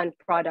 for one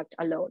product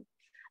alone.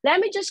 Let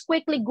me just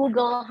quickly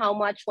Google how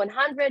much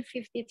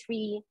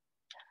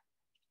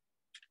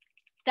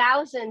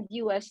 153,000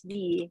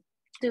 USD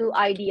to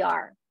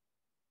IDR.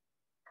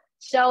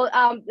 So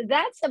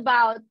that's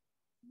about,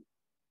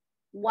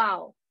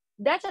 wow,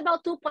 that's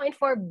about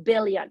 2.4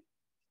 billion.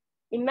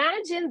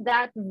 Imagine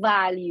that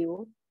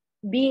value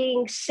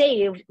being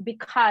saved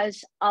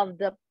because of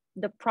the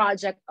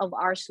project of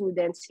our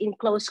students in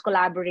close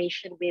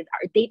collaboration with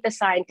our data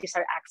scientists,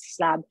 our Axis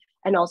Lab,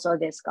 and also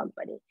this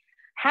company.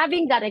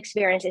 Having that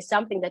experience is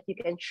something that you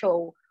can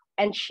show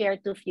and share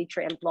to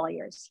future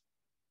employers.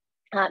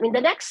 In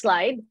the next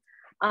slide,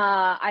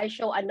 I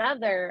show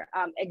another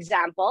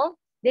example.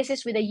 This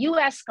is with a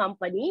US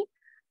company,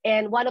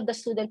 and one of the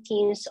student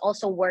teams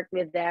also worked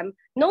with them.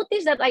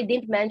 Notice that I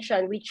didn't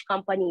mention which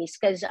companies,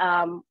 because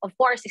of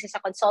course, this is a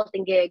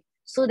consulting gig.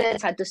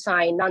 Students had to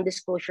sign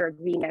non-disclosure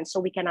agreements, so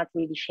we cannot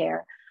really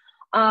share.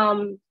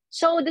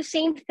 So the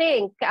same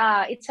thing,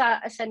 it's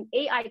an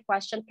AI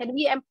question. Can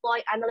we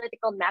employ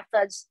analytical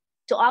methods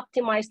to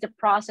optimize the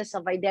process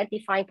of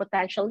identifying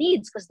potential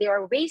leads? Because they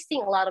are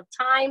wasting a lot of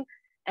time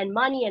and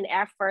money and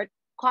effort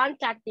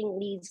contacting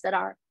leads that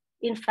are,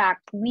 in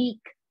fact,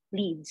 weak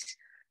leads.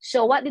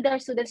 So what did our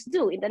students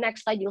do? In the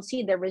next slide, you'll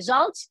see the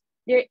results.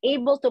 They're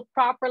able to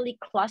properly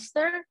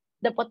cluster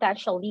the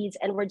potential leads,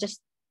 and we're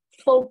just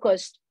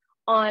focused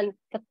on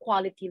the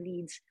quality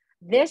leads.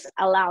 This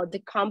allowed the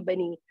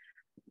company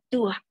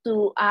to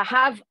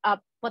have a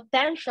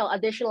potential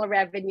additional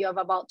revenue of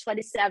about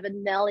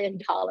 $27 million.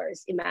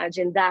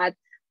 Imagine that,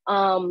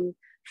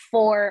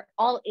 for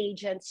all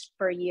agents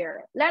per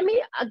year. Let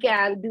me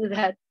again do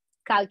that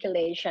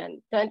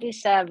calculation,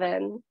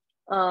 27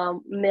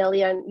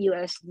 million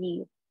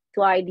USD to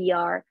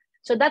IDR.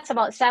 So that's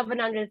about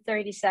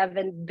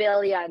 737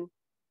 billion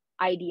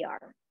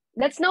IDR.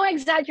 That's no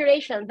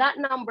exaggeration. That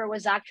number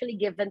was actually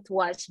given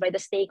to us by the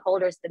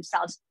stakeholders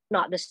themselves,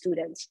 not the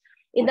students.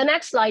 In the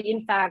next slide,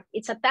 in fact,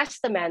 it's a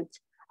testament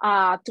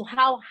to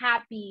how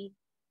happy,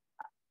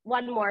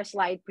 one more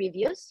slide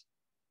previous.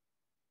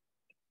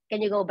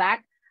 Can you go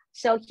back?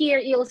 So here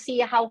you'll see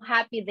how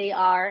happy they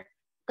are,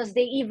 because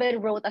they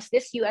even wrote us,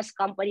 this US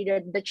company,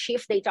 the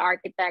chief data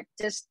architect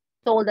just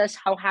told us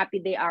how happy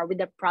they are with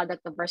the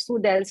product of our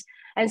students,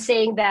 and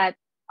saying that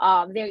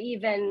they're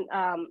even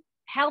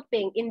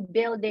helping in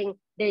building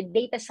their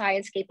data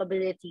science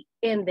capability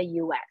in the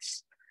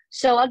US.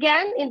 So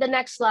again, in the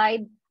next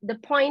slide, the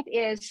point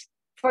is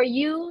for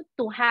you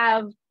to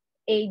have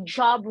a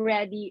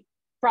job-ready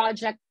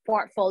project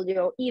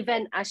portfolio,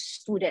 even as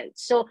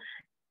students. So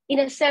in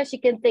a sense,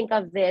 you can think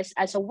of this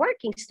as a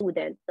working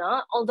student,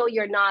 although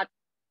you're not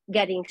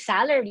getting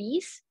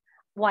salaries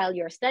while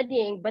you're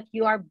studying, but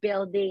you are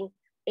building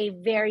a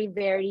very,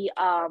 very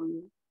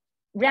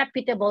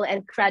reputable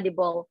and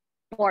credible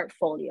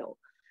portfolio.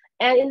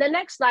 And in the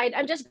next slide,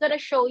 I'm just going to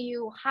show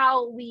you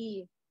how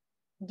we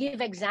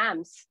give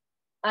exams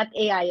at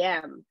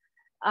AIM.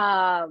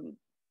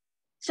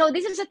 So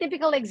this is a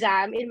typical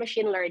exam in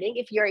machine learning.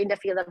 If you're in the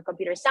field of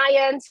computer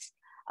science,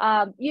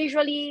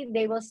 usually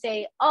they will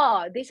say,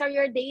 oh, these are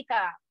your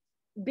data.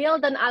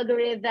 Build an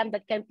algorithm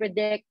that can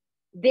predict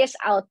this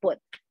output.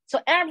 So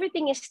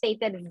everything is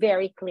stated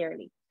very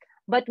clearly.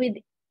 But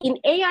in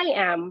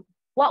AIM,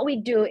 what we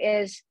do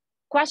is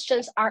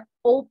questions are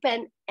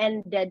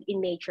open-ended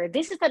in nature.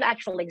 This is an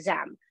actual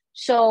exam.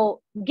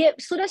 So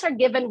students are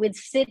given with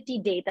city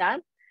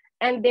data,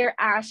 and they're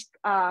asked,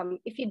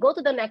 if you go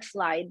to the next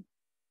slide,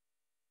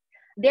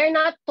 they're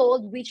not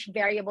told which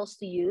variables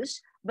to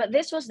use, but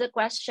this was the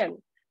question.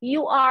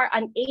 You are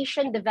an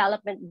Asian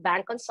Development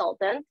Bank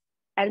consultant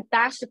and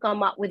tasked to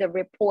come up with a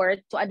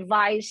report to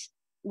advise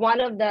one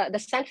of the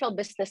central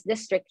business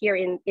district here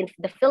in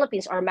the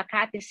Philippines, or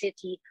Makati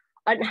City,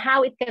 on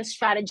how it can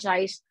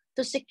strategize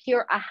to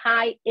secure a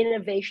high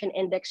innovation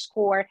index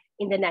score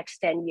in the next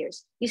 10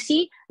 years. You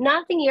see,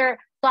 nothing here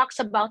talks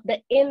about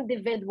the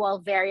individual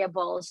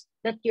variables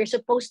that you're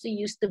supposed to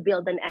use to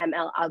build an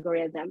ML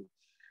algorithm.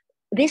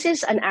 This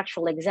is an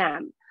actual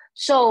exam.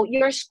 So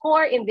your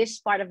score in this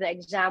part of the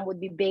exam would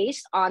be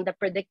based on the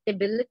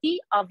predictability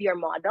of your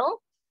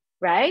model,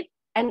 right?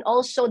 And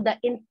also the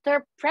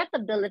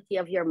interpretability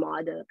of your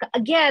model.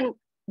 Again,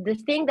 the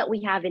thing that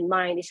we have in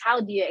mind is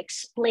how do you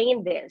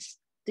explain this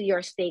to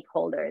your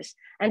stakeholders?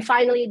 And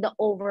finally, the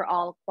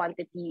overall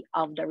quantity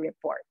of the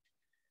report.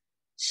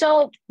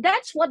 So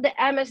that's what the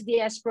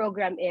MSDS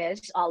program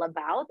is all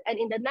about. And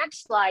in the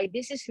next slide,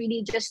 this is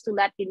really just to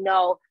let you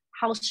know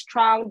how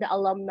strong the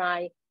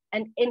alumni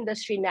and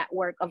industry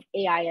network of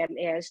AIM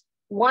is.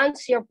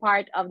 Once you're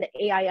part of the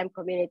AIM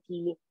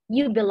community,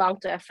 you belong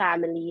to a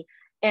family.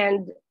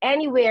 And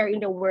anywhere in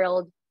the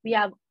world, we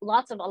have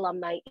lots of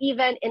alumni.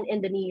 Even in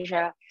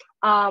Indonesia,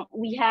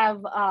 we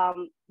have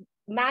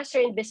Master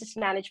in Business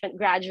Management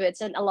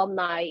graduates and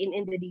alumni in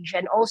Indonesia,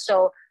 and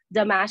also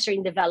the Master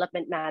in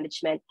Development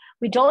Management.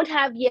 We don't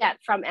have yet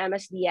from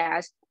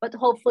MSDS, but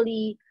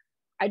hopefully,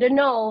 I don't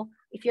know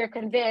if you're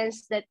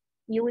convinced that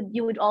you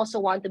would also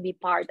want to be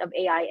part of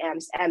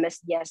AIM's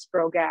MSDS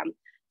program.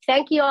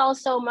 Thank you all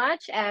so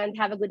much and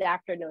have a good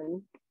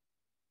afternoon.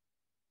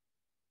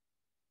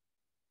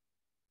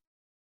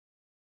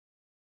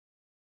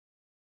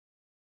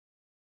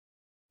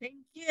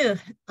 Thank you,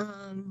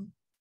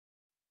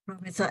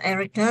 Professor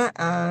Erika.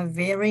 A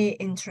very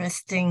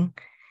interesting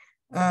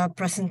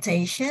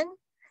presentation.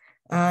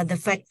 The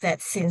fact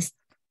that since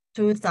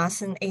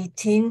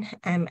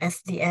 2018,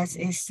 MSDS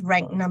is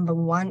ranked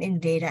 #1 in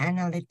data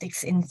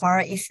analytics in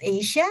Far East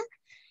Asia.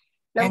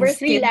 Number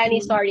 3, Lani,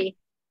 sorry.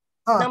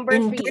 Number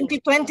in 3.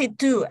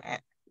 2022.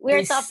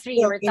 We're top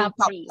 3. We're top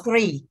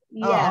 3.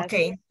 Yes. Oh,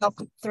 okay. Top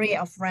 3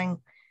 of rank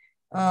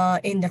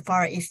in the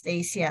Far East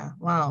Asia.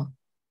 Wow.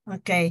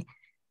 Okay.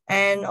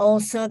 And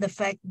also the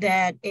fact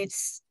that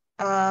it's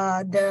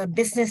the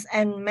business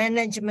and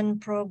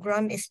management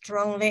program is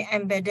strongly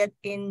embedded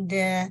in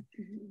the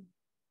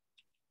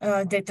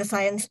data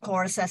science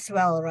course as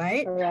well,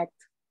 right?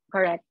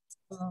 Correct.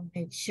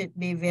 It should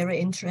be very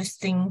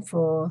interesting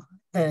for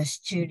the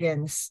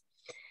students.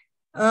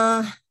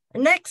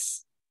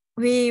 Next,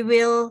 we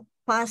will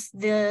pass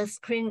the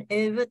screen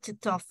over to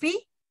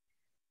Tofi.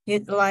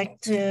 You'd like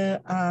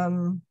to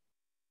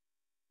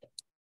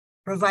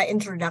provide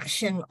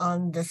introduction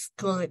on the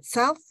school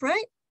itself,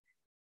 right?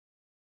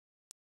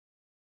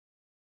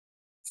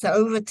 So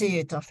over to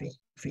you, Tofi.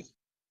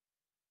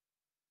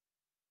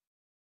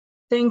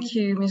 Thank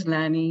you, Ms.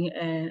 Lani.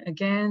 And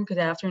again, good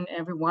afternoon,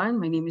 everyone.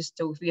 My name is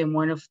Tofi. I'm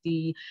one of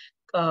the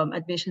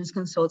admissions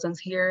consultants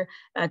here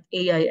at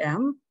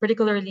AIM,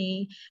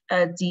 particularly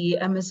at the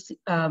MS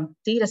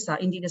data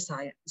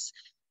science.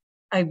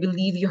 I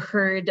believe you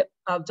heard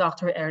of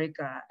Dr.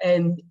 Erika,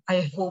 and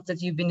I hope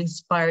that you've been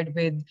inspired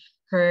with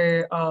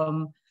her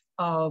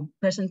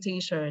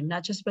presentation,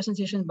 not just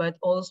presentation, but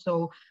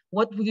also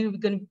what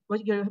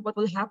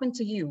will happen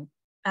to you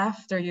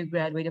after you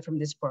graduated from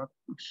this program.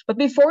 But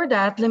before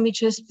that, let me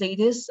just play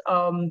this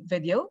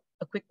video,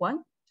 a quick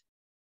one.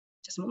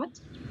 Just a moment.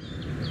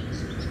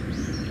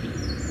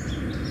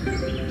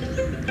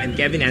 I'm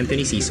Kevin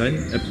Anthony Season,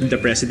 the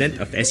president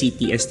of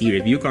SETST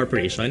Review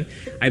Corporation.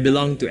 I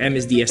belong to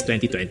MSDS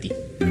 2020.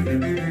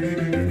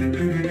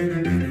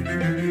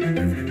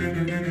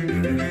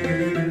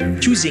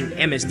 Choosing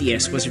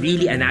MSDS was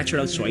really a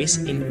natural choice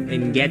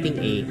in getting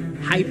a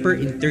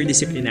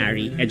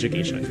hyper-interdisciplinary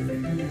education.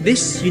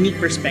 This unique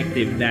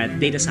perspective that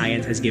data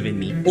science has given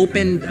me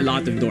opened a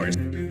lot of doors.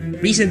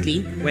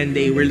 Recently, when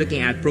they were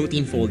looking at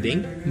protein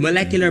folding,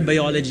 molecular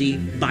biology,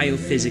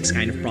 biophysics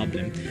kind of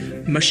problem,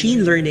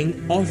 machine learning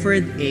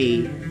offered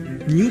a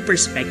new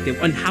perspective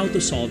on how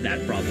to solve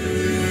that problem.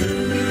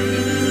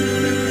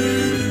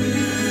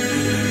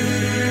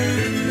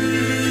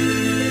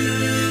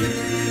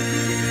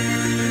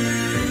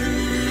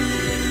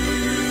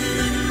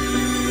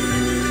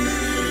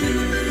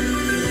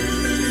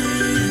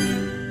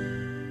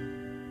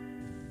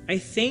 I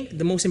think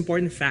the most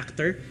important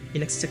factor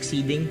in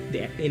succeeding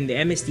in the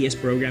MSDS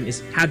program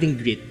is having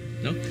grit.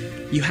 No?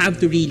 You have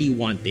to really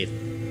want it.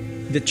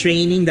 The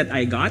training that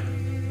I got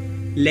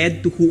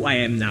led to who I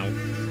am now.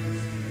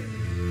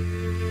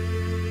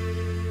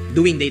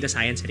 Doing data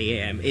science at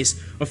AIM is,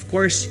 of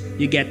course,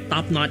 you get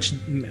top-notch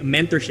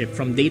mentorship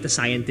from data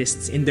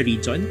scientists in the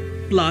region,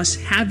 plus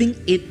having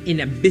it in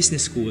a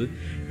business school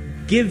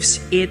gives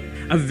it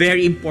a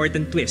very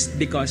important twist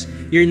because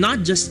you're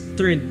not just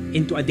turned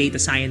into a data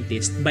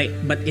scientist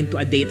but into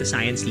a data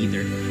science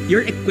leader.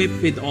 You're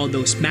equipped with all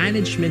those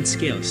management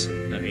skills,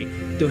 okay,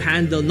 to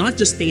handle not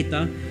just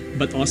data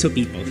but also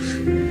people.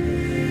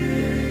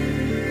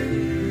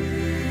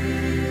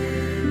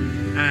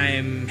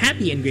 I'm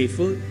happy and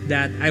grateful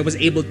that I was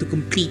able to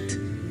complete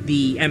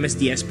the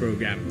MSDS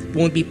program. It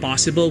won't be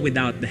possible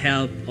without the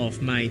help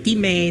of my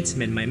teammates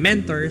and my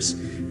mentors.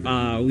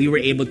 We were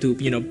able to,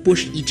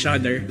 push each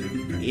other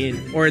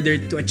in order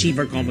to achieve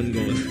our common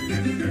goal.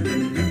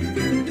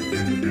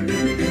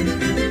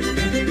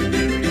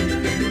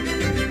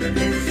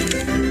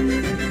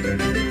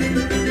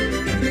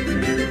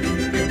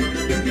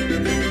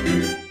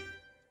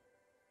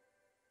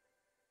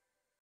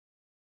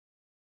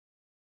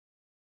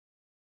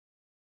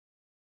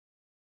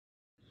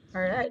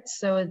 All right,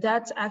 so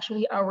that's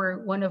actually our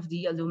one of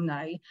the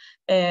alumni,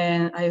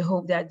 and I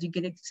hope that you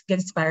get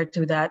inspired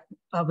to that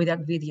with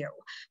that video.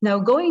 Now,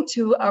 going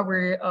to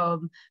our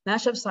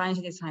Master of Science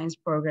and Science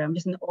program,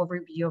 just an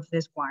overview of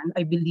this one.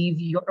 I believe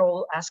you're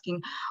all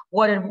asking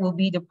what will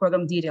be the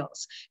program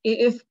details.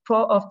 If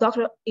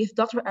Dr.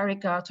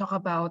 Erika talk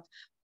about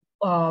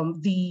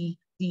the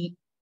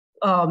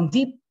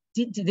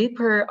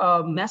deeper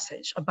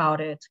message about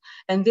it.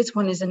 And this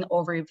one is an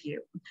overview.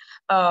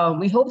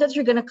 We hope that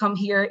you're gonna come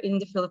here in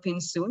the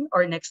Philippines soon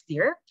or next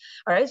year.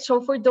 All right,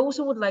 so for those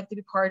who would like to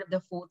be part of the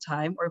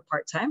full-time or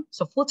part-time,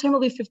 so full-time will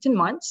be 15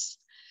 months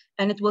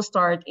and it will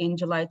start in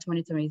July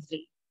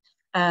 2023.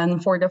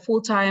 And for the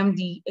full-time,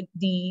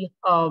 the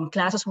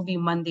classes will be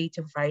Monday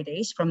to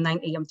Fridays from 9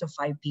 a.m. to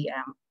 5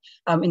 p.m.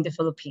 In the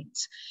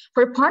Philippines.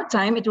 For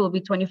part-time, it will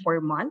be 24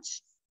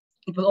 months.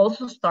 It will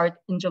also start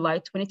in July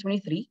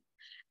 2023.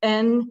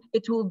 And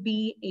it will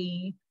be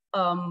a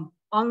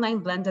online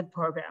blended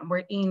program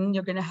wherein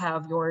you're gonna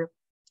have your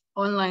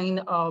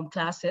online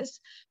classes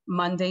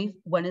Monday,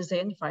 Wednesday,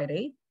 and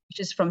Friday, which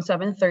is from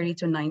 7:30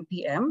 to 9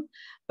 p.m.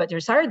 But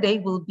your Saturday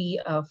will be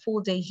a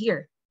full day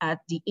here at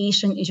the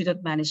Asian Institute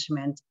of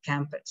Management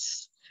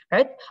campus,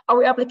 right?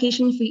 Our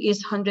application fee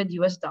is $100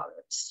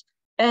 US,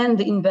 and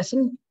the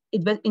investment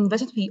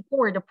fee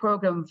or the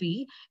program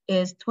fee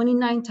is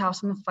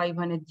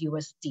 29,500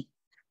 USD.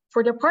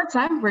 For the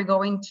part-time, we're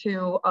going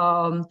to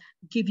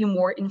give you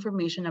more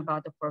information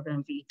about the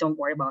program fee. Don't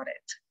worry about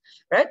it,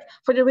 right?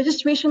 For the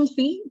registration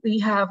fee, we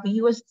have the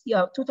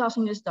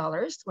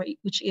 $2,000 US,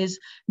 which is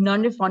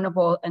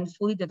non-refundable and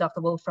fully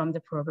deductible from the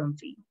program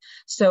fee.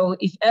 So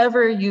if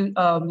ever you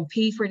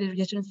pay for the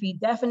registration fee,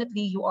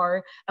 definitely you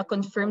are a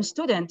confirmed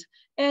student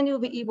and you'll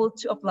be able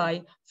to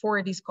apply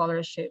for these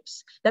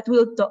scholarships that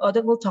we'll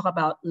talk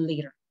about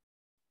later,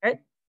 right?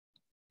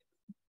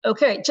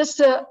 Okay, just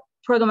a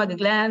program at a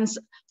glance.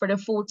 For the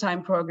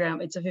full-time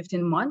program, it's a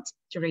 15-month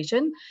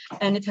duration,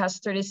 and it has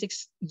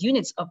 36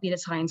 units of data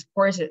science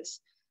courses,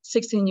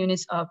 16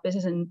 units of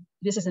business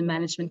and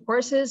management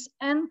courses,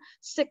 and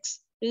 6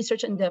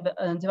 research and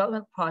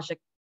development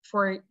projects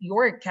for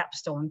your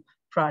capstone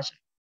project.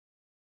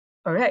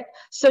 All right,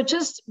 so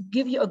just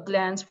give you a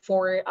glance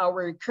for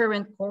our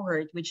current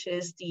cohort, which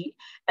is the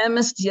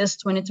MSDS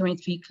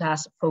 2023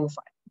 class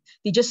profile.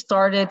 They just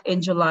started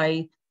in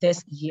July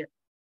this year.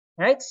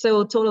 Right,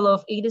 so total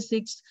of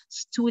 86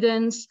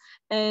 students,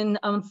 and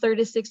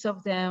 36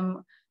 of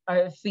them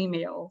are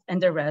female, and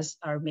the rest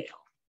are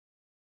male.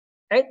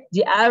 Right,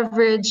 the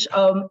average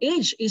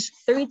age is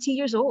 30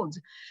 years old.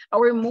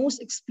 Our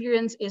most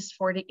experienced is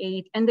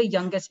 48, and the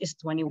youngest is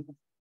 21.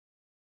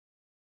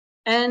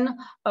 And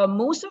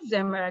most of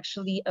them are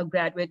actually a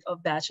graduate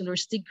of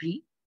bachelor's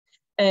degree,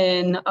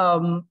 and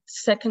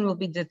second will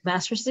be the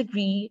master's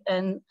degree,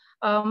 and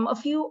a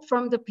few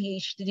from the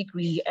PhD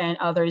degree, and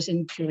others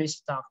in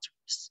Juris Doctors.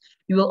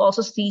 You will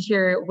also see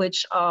here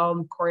which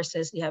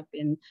courses they have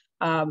been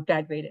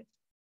graduated.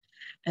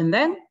 And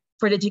then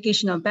for the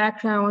educational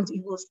background,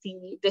 you will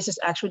see this is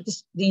actually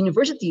the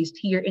universities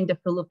here in the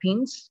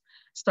Philippines,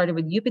 started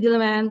with UP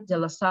Diliman, De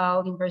La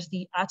Salle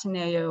University,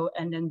 Ateneo,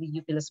 and then the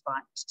UP Las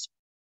Bañas.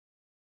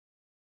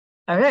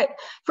 All right,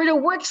 for the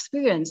work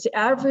experience, the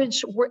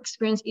average work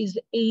experience is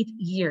 8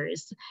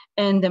 years,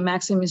 and the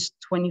maximum is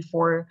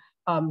 24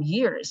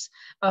 years.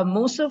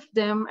 Most of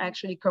them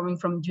actually coming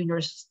from junior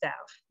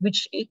staff,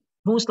 which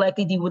most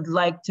likely they would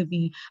like to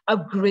be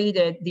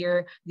upgraded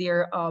their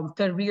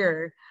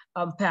career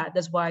path.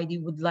 That's why they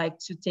would like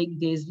to take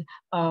this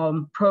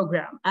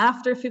program.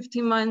 After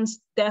 50 months,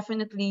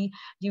 definitely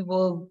you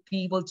will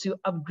be able to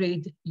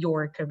upgrade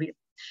your career.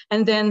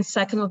 And then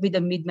second will be the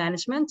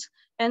mid-management,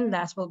 and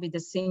last will be the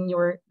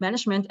senior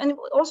management, and it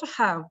will also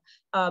have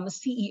a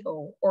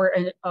CEO or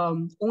an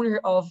owner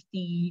of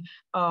the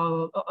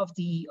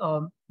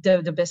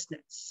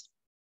business.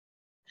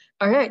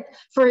 All right,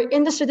 for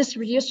industry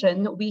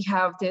distribution, we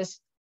have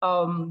this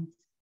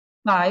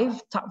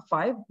top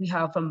five. We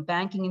have from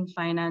banking and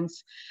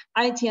finance,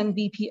 IT and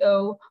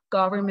BPO,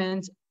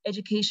 government,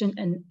 education,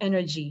 and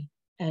energy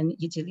and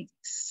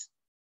utilities.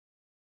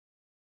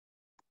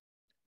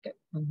 Okay,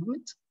 one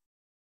moment.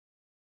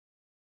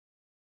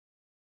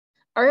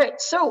 All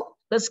right, so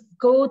let's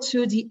go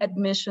to the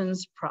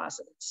admissions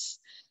process.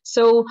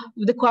 So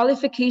the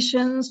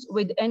qualifications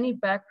with any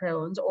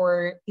background,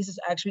 or this is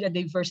actually a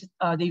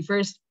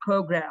diverse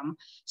program.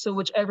 So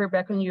whichever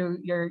background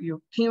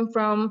you came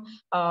from,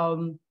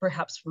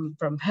 perhaps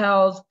from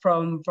health,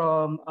 from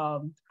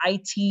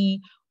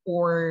IT,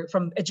 or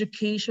from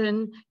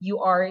education, you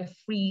are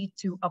free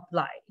to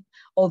apply.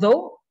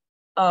 Although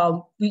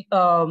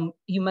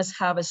you must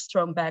have a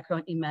strong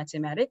background in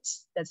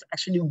mathematics. That's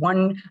actually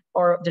one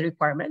of the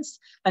requirements.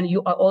 And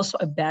you are also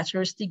a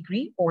bachelor's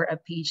degree or a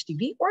PhD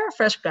degree or a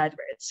fresh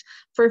graduates.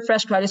 For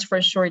fresh graduates,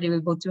 for sure, they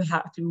will be able to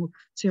have to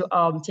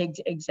take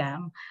the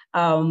exam.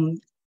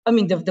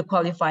 The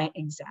qualifying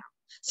exam.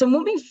 So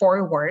moving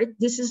forward,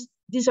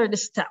 these are the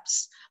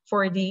steps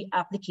for the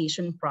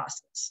application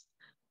process.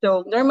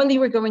 So normally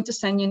we're going to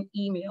send you an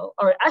email,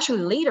 or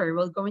actually later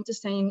we're going to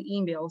send you an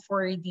email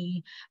for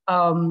the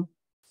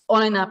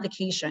online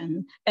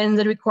application and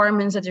the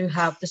requirements that you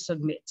have to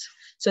submit.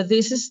 So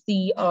this is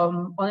the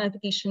online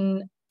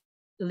application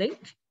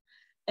link.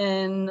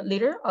 And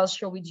later I'll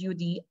share with you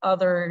the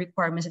other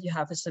requirements that you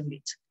have to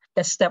submit.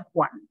 That's step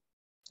 1.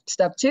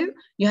 Step 2,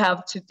 you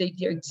have to take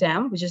your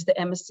exam, which is the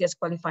MSDS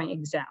qualifying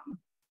exam.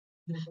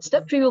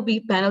 Step 3 will be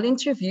panel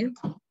interview.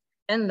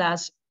 And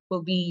last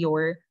will be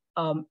your,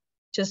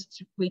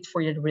 just wait for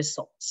your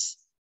results.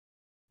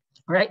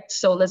 All right,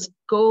 so let's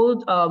go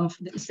for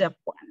step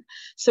 1.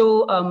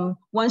 So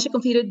once you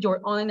completed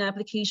your online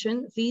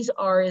application, these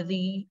are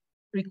the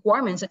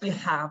requirements that you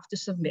have to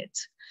submit.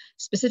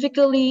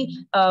 Specifically,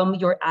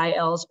 your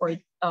IELTS or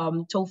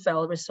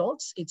TOEFL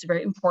results. It's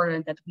very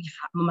important that we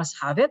must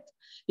have it.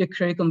 Your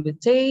curriculum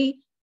vitae,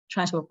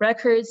 transcript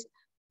records,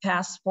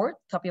 passport,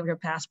 copy of your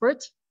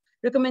passport.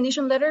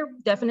 Recommendation letter,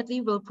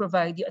 definitely will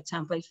provide you a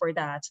template for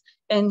that,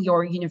 and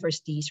your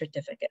university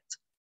certificate.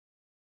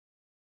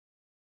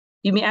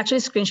 You may actually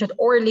screenshot,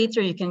 or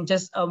later you can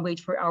just wait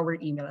for our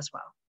email as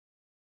well.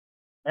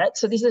 All right,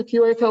 so this is a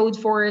QR code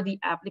for the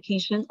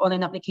application,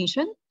 online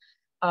application.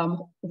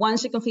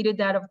 Once you completed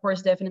that, of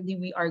course, definitely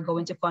we are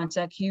going to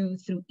contact you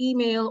through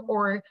email,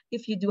 or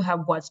if you do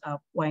have WhatsApp,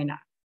 why not?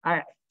 All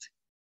right.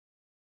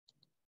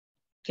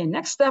 Okay,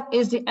 next step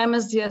is the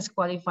MSDS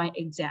qualifying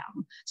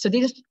exam. So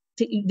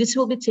this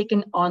will be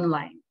taken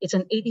online. It's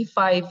an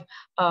 85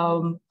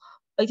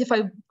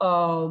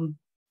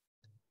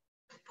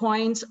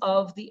 points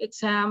of the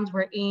exams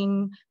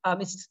wherein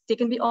it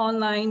can be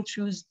online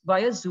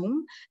via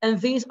Zoom,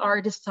 and these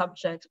are the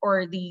subjects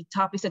or the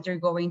topics that you're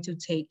going to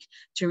take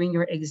during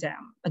your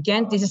exam.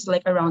 Again, this is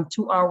like around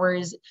 2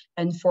 hours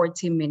and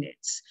 40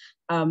 minutes.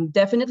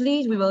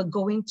 Definitely, we will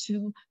going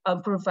to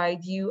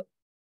provide you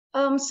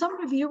some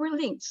reviewer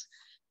links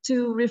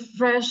to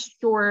refresh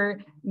your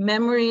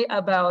memory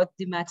about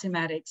the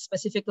mathematics,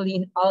 specifically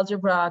in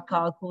algebra,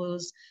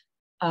 calculus,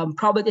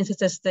 probability and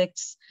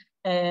statistics,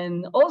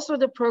 and also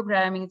the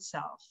programming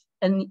itself.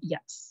 And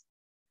yes,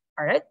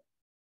 all right.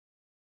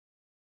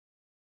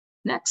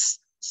 Next,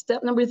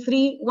 step number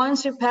 3,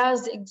 once you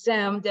pass the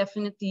exam,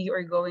 definitely you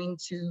are going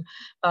to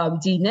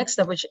the next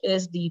step, which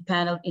is the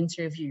panel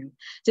interview.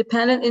 The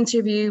panel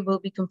interview will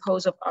be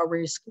composed of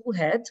our school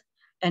head,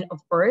 and of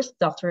course,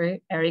 Dr.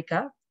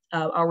 Erika,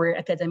 our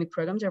academic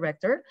program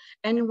director,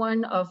 and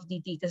one of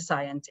the data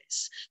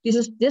scientists.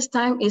 This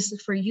time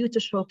is for you to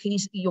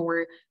showcase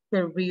your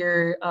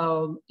career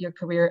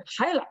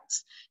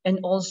highlights, and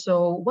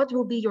also what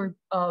will be your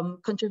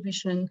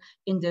contribution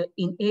in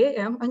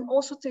AAM and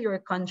also to your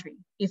country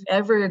if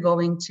ever you're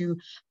going to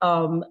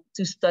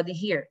study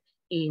here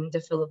in the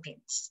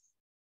Philippines.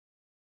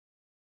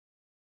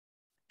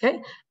 Okay,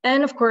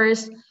 and of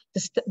course,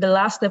 the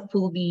last step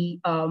will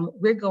be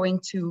we're going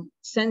to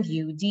send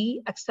you the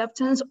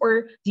acceptance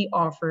or the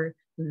offer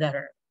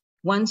letter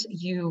once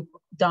you've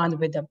done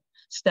with the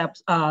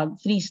steps,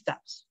 3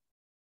 steps.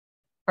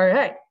 All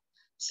right.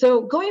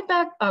 So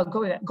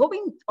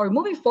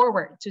moving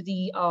forward to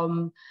the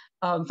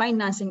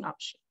financing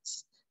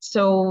options.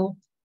 So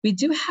we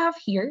do have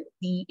here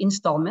the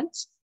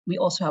installments. We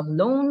also have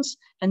loans,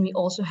 and we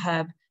also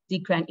have the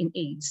grant in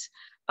aids.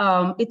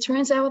 It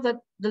turns out that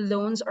the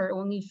loans are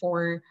only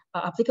for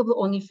applicable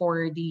only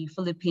for the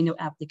Filipino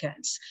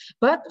applicants,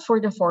 but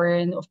for the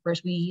foreign, of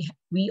course, we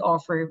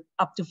offer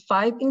up to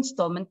 5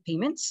 installment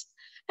payments,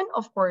 and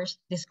of course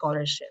the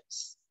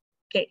scholarships.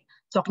 Okay,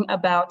 talking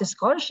about the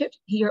scholarships,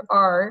 here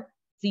are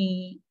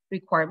the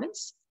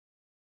requirements.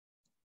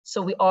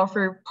 So we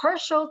offer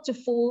partial to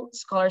full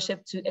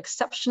scholarship to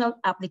exceptional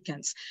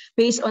applicants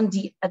based on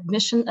the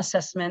admission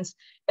assessments,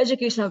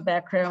 educational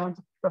background,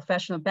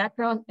 professional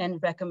background, and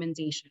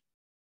recommendation.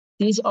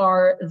 These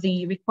are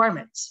the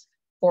requirements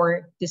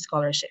for the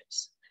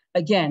scholarships.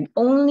 Again,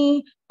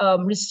 only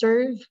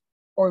reserved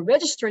or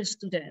registered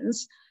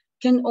students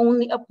can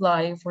only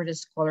apply for the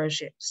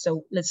scholarship.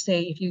 So let's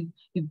say if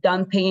you've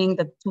done paying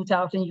the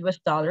 $2,000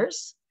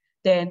 US,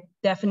 then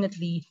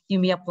definitely you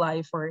may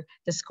apply for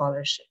the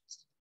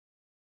scholarships.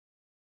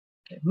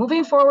 Okay,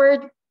 moving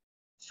forward,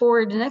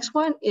 for the next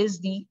one is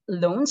the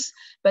loans,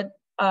 but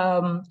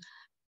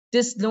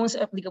this loans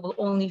are applicable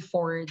only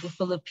for the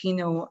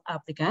Filipino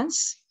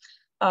applicants.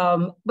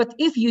 But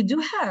if you do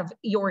have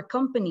your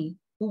company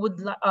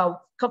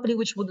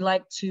which would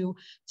like to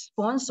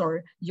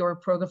sponsor your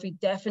program,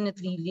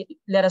 definitely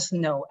let us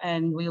know,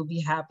 and we'll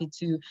be happy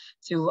to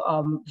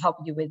help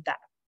you with that.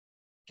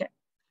 Okay.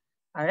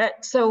 All right.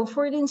 So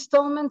for the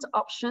installment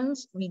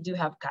options, we do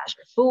have cash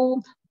or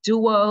full,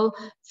 dual,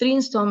 3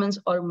 installments,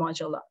 or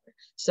modular.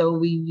 So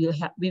we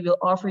will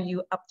offer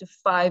you up to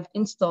 5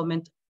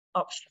 installment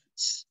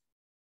options.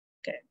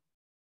 Okay.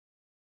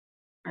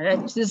 All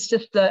right. This is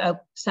just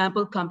a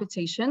sample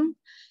computation.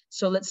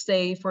 So let's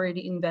say for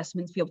the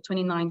investment fee of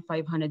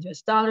 $29,500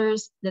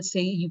 US, let's say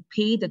you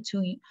pay the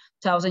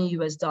 $2,000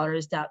 US,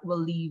 that will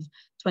leave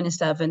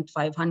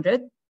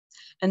 $27,500,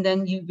 and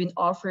then you've been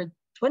offered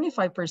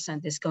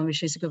 25% discount,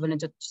 which is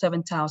equivalent to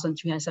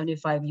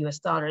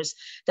 $7,375.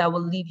 That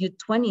will leave you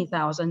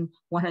 $20,125.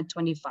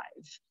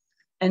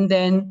 And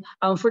then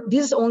for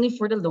this is only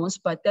for the loans,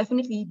 but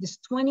definitely this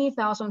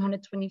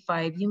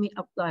 $20,125 you may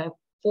apply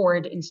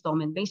for the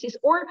installment basis,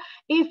 or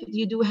if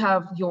you do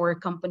have your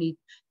company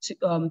to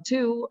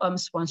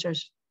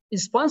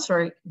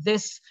sponsor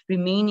this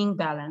remaining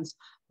balance,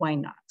 why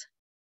not?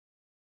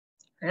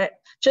 All right.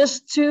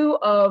 Just to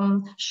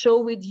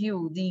show with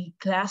you the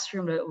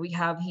classroom that we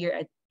have here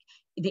at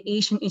the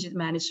Asian Institute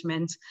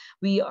Management,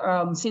 we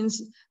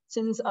since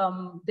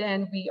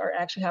then we are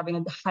actually having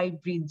a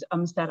hybrid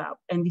setup,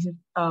 and this is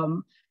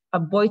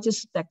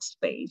Aboitiz tech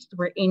space,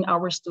 wherein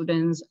our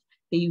students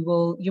you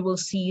will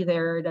see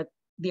there that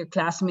their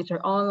classmates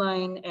are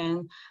online,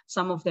 and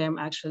some of them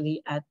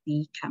actually at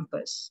the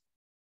campus.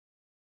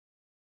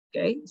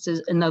 Okay, this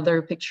is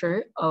another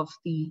picture of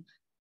the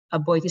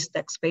Aboitiz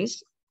tech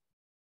space.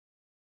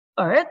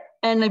 All right,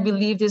 and I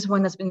believe this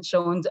one has been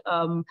shown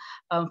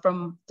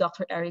from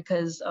Dr.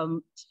 Erika's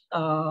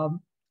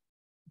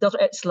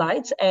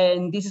slides,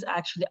 and this is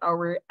actually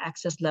our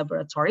access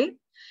laboratory,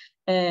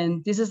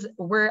 and this is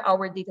where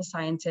our data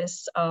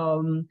scientists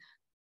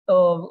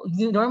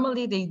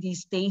normally they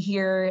stay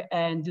here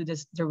and do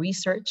the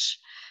research.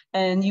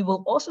 And you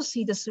will also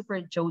see the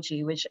Super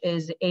Joji, which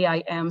is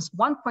AIM's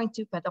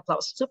 1.2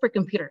 petaflop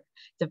supercomputer,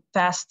 the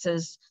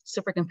fastest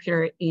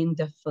supercomputer in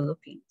the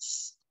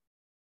Philippines.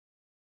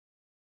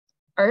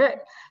 All right,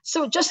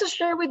 so just to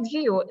share with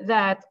you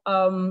that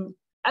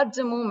at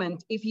the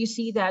moment, if you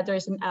see that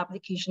there's an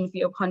application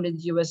fee of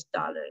 $100 US,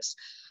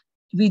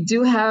 we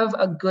do have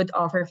a good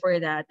offer for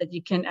that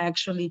you can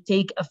actually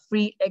take a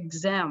free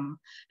exam.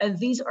 And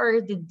these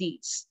are the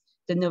dates,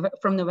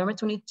 from November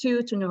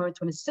 22 to November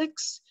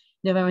 26,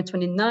 November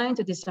 29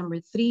 to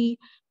December 3,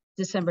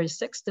 December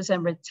 6,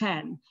 December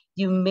 10.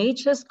 You may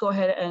just go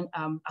ahead and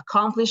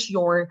accomplish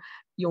your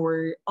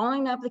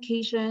online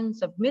application,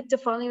 submit the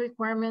following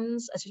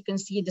requirements, as you can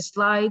see in the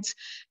slides,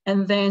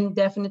 and then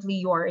definitely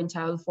you are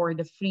entitled for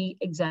the free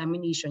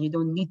examination. You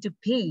don't need to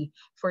pay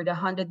for the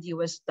 $100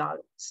 US.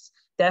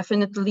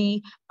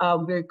 Definitely,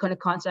 we're going to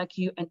contact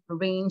you and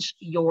arrange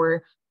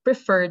your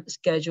preferred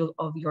schedule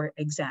of your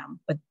exam.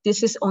 But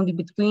this is only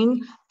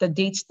between the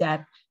dates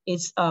that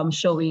is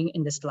showing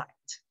in the slide.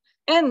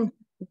 And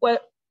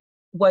what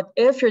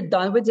if you're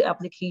done with the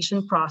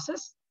application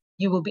process,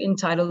 you will be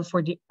entitled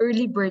for the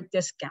early bird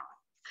discount.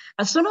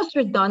 As soon as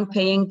you're done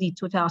paying the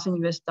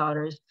 $2,000 US,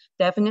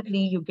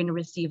 definitely you're going to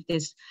receive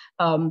this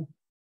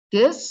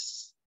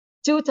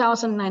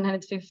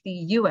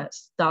 $2,950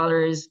 US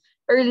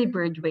early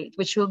bird rate,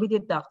 which will be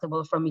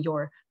deductible from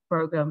your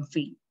program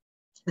fee.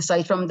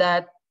 Aside from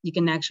that, you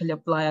can actually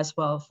apply as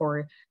well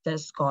for the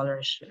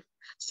scholarship.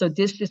 So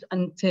this is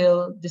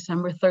until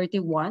December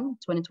 31,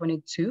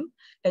 2022,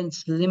 and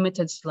it's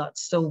limited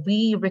slots. So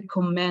we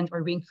recommend,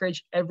 or we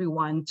encourage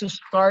everyone to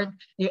start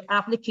your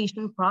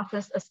application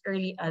process as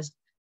early as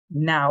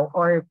now,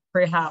 or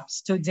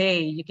perhaps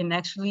today. You can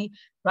actually,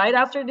 right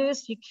after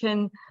this, you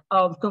can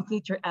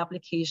complete your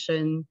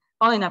application,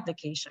 online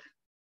application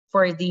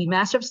for the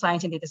Master of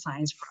Science in Data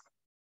Science program.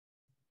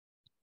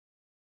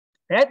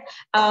 Right.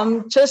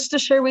 Just to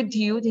share with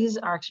you, this is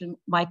actually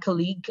my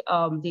colleague,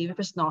 David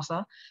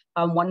Presnosa,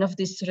 one of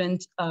the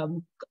student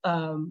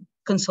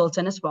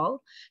consultant as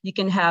well. You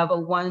can have a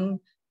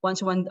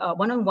one-on-one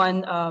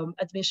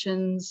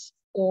admissions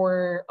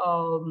or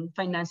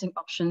financing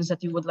options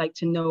that you would like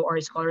to know, or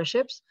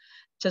scholarships.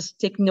 Just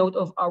take note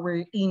of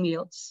our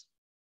emails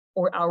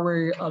or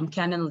our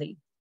Calendly,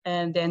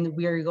 and then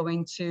we are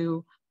going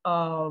to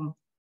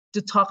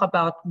talk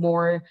about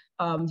more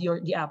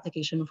the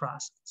application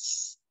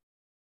process.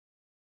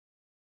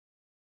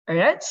 All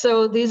right,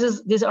 so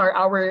these are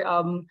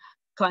our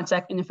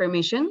contact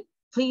information.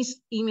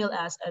 Please email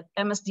us at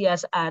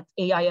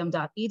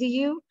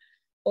msds@aim.edu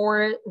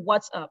or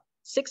WhatsApp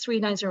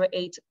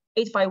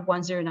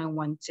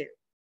 63908-8510912.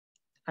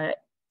 All right.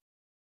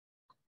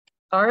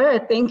 All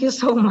right, thank you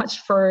so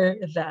much for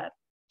that.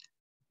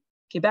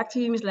 Okay, back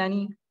to you, Ms.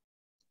 Lani.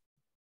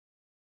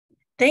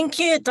 Thank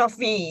you,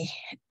 Tofi.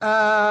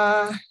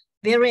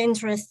 Very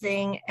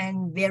interesting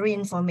and very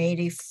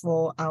informative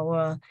for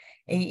our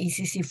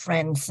AECC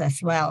friends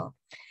as well.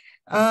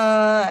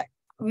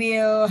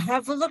 We'll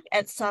have a look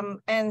at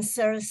some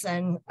answers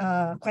and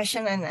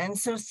question and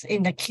answers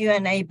in the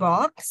Q&A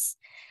box.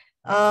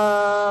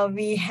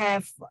 We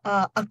have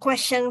a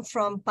question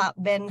from Pak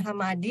Ben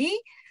Hamadi.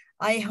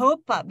 I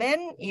hope, Pak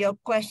Ben, your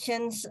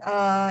questions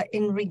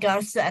in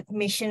regards to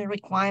admission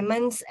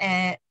requirements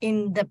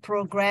in the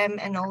program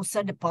and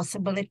also the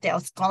possibility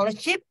of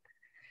scholarship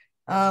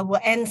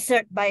were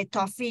answered by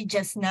Tofi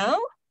just now.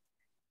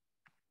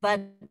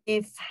 But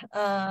if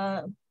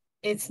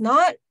it's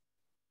not,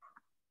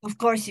 of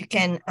course, you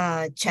can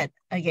chat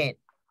again.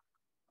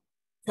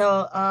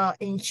 So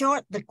in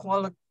short,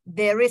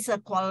 there is a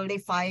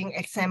qualifying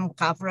exam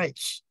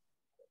coverage,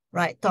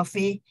 right,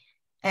 Tofi?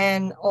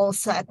 And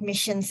also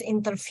admissions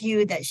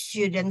interview that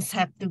students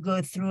have to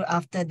go through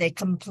after they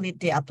complete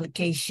the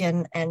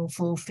application and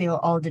fulfill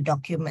all the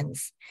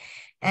documents.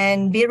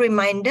 And be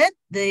reminded,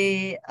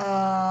 the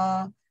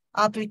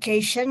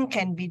application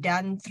can be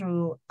done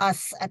through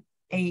us at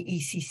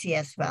AECC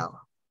as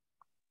well.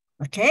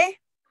 Okay.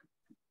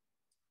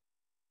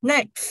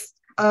 Next,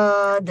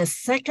 the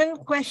second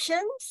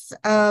questions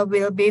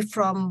will be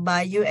from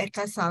Bayu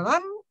Eka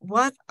Salam.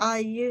 What are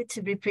you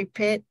to be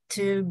prepared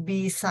to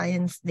be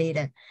science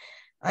data?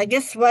 I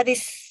guess what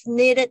is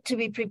needed to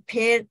be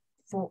prepared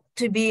for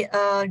to be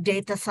a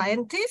data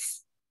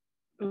scientist?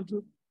 Mm-hmm.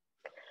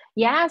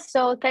 Yeah,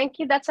 so thank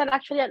you. That's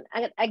actually an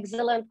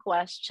excellent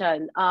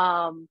question.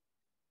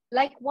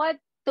 Like what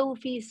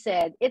Tofi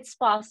said, it's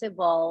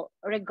possible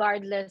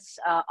regardless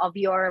of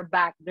your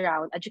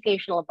background,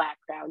 educational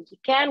background. You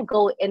can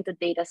go into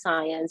data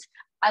science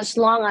as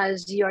long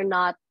as you're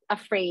not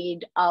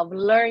afraid of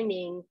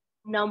learning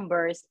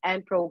numbers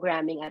and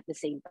programming at the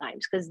same time,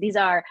 because these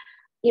are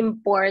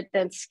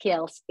important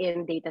skills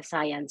in data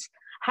science.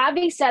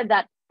 Having said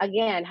that,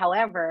 again,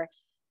 however,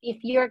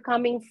 if you're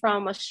coming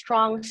from a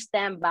strong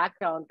STEM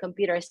background,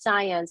 computer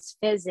science,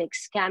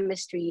 physics,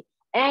 chemistry,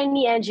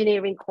 any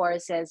engineering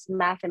courses,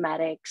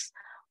 mathematics,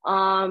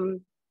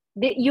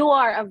 you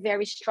are a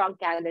very strong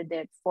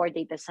candidate for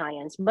data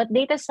science. But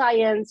data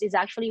science is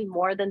actually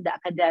more than the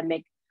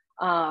academic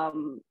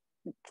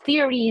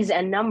theories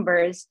and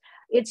numbers.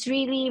 It's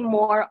really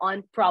more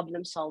on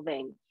problem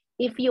solving.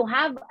 If you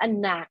have a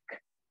knack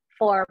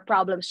for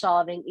problem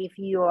solving, if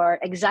you're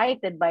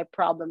excited by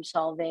problem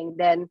solving,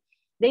 then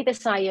data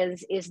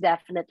science is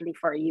definitely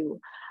for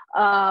you.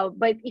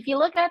 But if you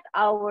look at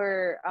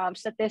our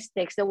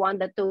statistics, the one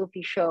that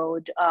Tofi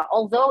showed,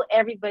 although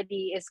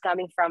everybody is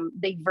coming from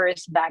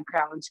diverse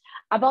backgrounds,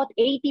 about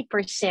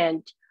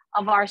 80%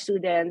 of our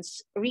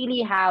students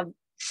really have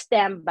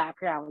STEM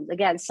backgrounds.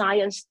 Again,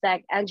 science,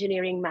 tech,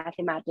 engineering,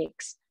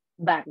 mathematics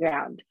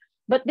background.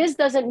 But this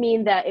doesn't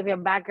mean that if your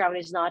background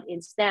is not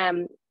in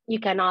STEM, you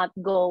cannot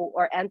go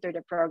or enter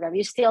the program.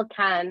 You still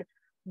can,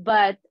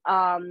 but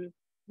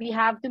we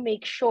have to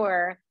make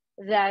sure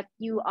that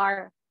you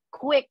are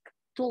quick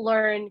to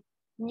learn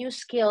new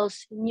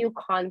skills, new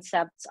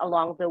concepts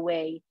along the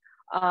way.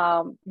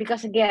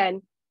 Because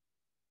again,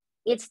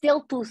 it's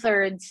still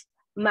 2/3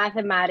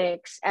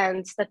 mathematics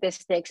and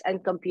statistics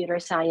and computer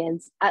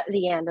science at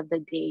the end of the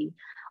day.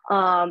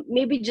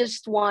 Maybe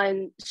just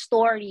one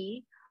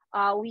story.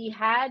 We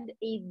had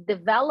a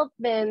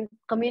development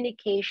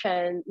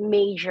communication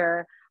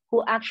major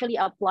who actually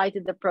applied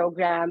to the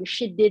program.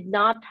 She did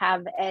not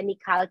have any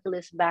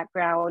calculus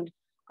background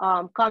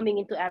coming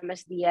into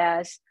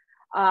MSDS,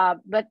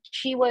 but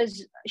she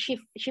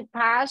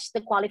passed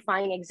the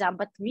qualifying exam,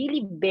 but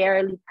really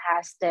barely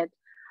passed it.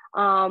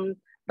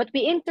 But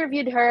we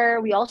interviewed her.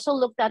 We also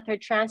looked at her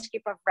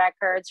transcript of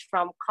records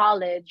from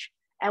college,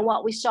 and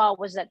what we saw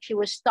was that she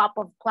was top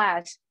of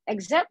class,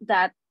 except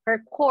that her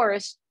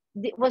course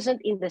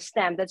wasn't in the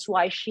STEM. That's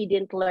why she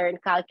didn't learn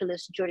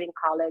calculus during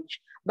college.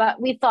 But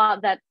we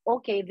thought that,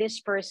 okay, this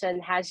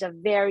person has a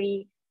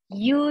very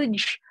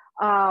huge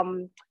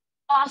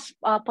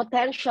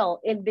potential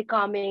in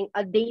becoming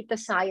a data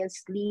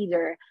science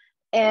leader.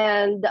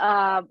 And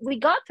we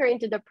got her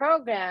into the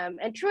program.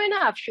 And true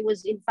enough, she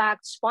was in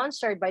fact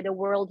sponsored by the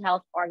World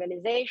Health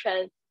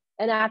Organization.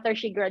 And after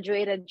she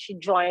graduated, she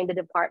joined the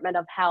Department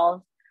of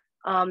Health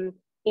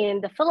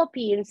in the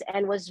Philippines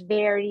and was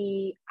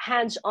very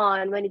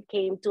hands-on when it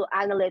came to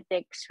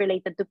analytics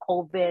related to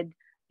COVID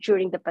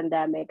during the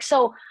pandemic.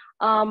 So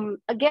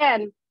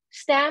again,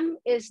 STEM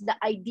is the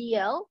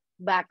ideal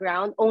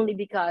background only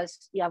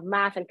because you have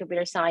math and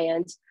computer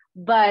science.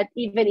 But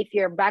even if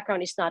your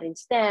background is not in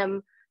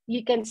STEM,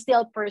 you can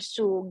still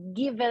pursue,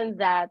 given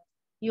that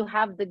you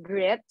have the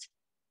grit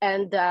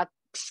and the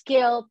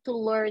skill to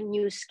learn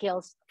new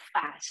skills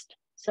fast.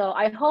 So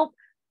I hope,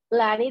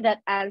 Lani, that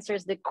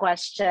answers the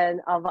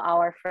question of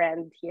our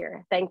friend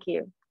here. Thank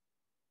you.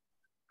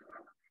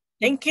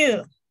 Thank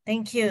you.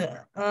 Thank you.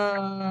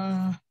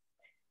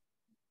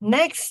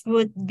 Next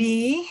would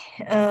be,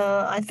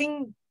 I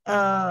think,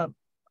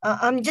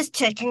 I'm just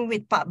checking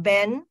with Pak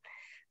Ben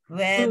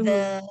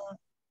whether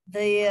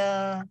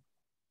the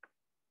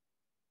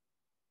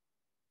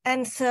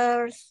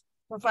answers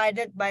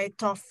provided by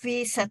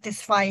Tofi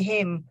satisfy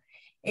him.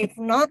 If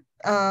not,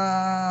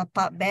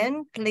 Pak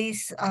Ben,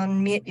 please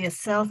unmute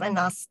yourself and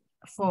ask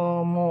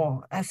for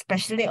more,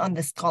 especially on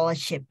the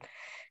scholarship.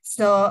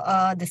 So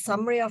the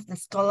summary of the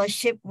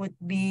scholarship would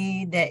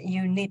be that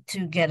you need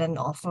to get an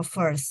offer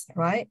first,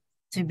 right?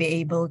 To be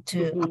able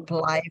to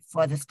apply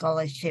for the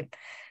scholarship.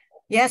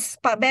 Yes,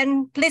 Pak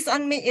Ben, please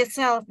unmute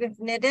yourself if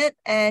needed,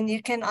 and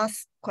you can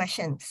ask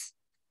questions.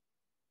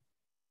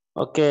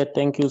 Okay,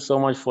 thank you so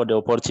much for the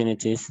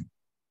opportunities.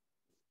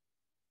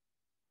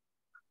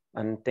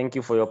 And thank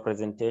you for your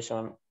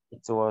presentation.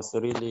 It was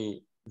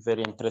really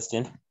very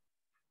interesting.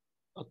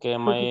 Okay,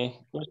 my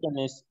question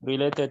is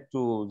related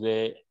to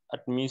the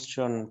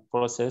admission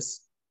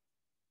process.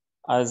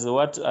 As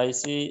what I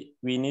see,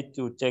 we need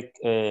to take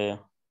an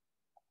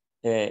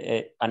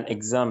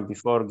exam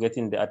before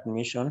getting the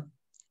admission.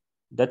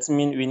 That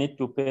means we need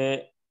to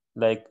pay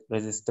like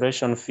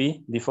registration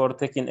fee before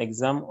taking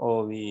exam,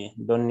 or we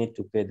don't need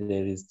to pay the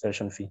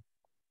registration fee?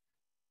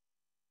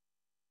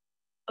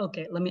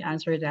 Okay, let me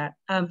answer that.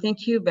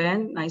 Thank you,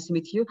 Ben. Nice to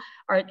meet you.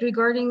 All right,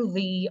 regarding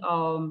the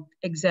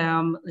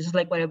exam, just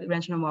like what I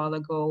mentioned a while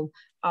ago,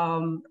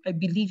 I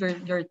believe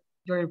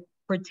you're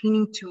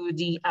pertaining to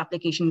the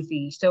application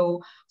fee.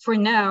 So for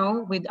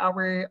now, with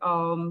our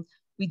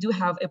we do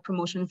have a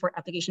promotion for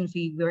application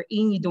fee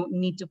wherein you don't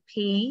need to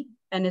pay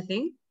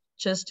anything.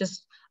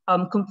 Just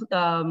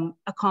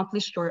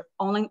accomplish your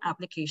online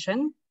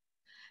application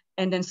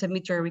and then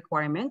submit your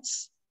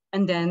requirements,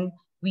 and then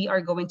we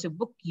are going to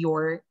book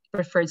your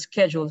preferred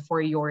schedule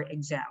for your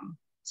exam.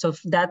 So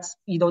that's,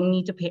 you don't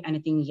need to pay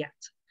anything yet.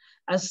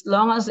 As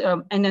long as,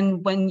 and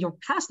then when you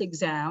pass the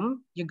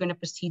exam, you're gonna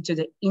proceed to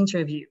the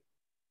interview,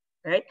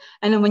 right?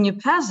 And then when you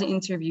pass the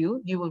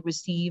interview, you will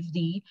receive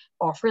the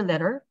offer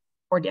letter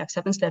or the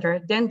acceptance letter.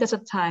 Then that's a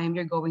time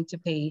you're going to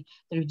pay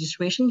the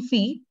registration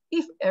fee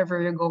if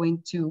ever you're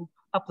going to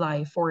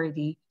apply for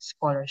the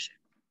scholarship.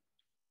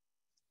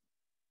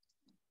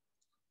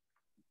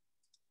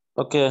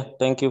 Okay,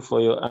 thank you for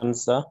your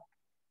answer.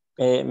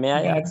 May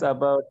I ask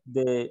about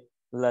the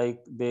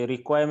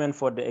requirement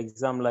for the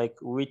exam, like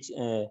which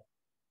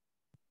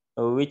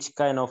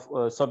kind of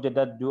subject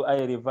that do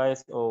I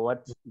revise, or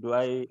what do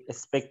I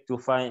expect to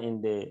find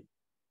in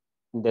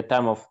the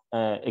time of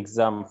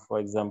exam, for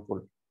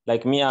example?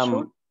 Like me, I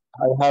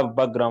have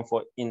background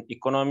in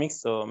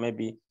economics, so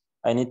maybe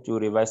I need to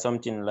revise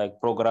something like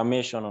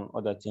programmation and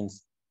other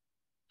things.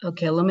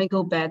 Okay, let me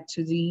go back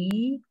to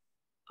the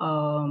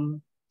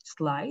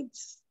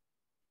slides.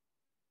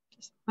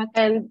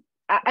 And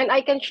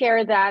I can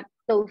share that,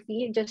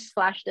 Sophie, just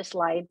flash the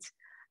slides.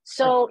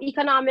 So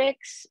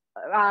economics,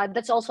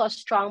 that's also a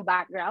strong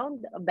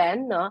background,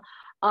 Ben. No?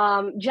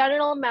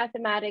 General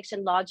mathematics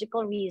and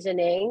logical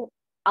reasoning,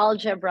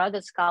 algebra,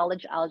 that's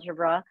college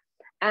algebra,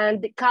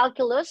 and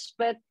calculus,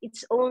 but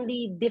it's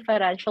only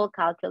differential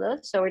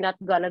calculus. So we're not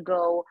gonna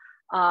go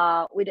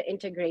with the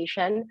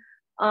integration.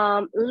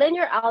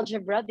 Linear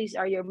algebra, these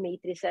are your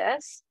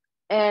matrices,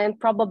 and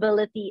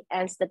probability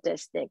and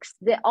statistics.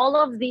 All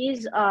of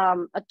these,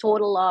 a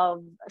total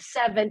of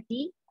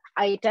 70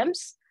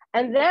 items.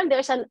 And then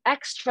there's an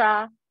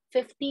extra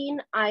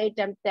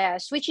 15-item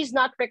test, which is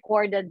not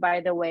recorded,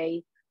 by the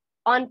way,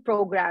 on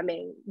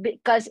programming,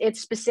 because it's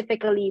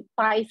specifically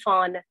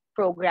Python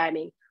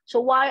programming. So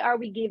why are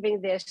we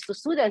giving this to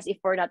students if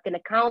we're not going to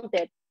count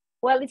it?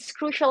 Well, it's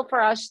crucial for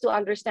us to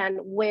understand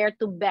where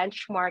to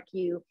benchmark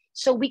you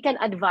so we can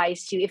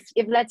advise you.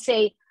 If let's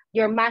say,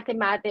 your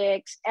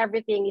mathematics,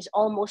 everything is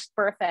almost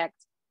perfect,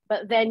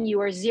 but then you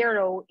are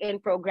 0 in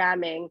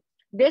programming,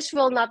 this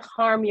will not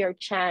harm your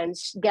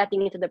chance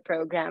getting into the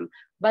program.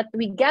 But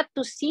we get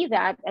to see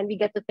that, and we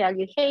get to tell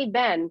you, hey,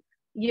 Ben,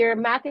 your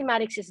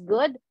mathematics is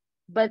good,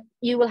 but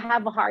you will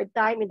have a hard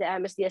time in the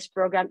MSDS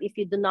program if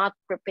you do not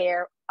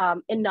prepare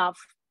enough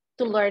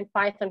to learn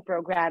Python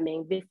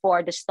programming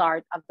before the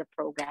start of the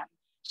program.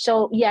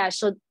 So yeah,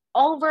 so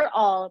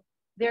overall,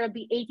 there will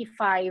be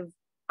 85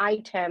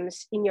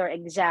 items in your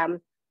exam.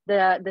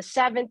 The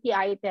 70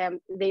 items,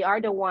 they are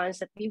the ones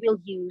that we will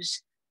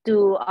use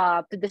to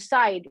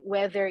decide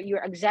whether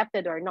you're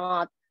accepted or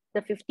not.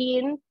 The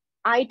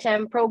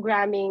 15-item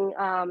programming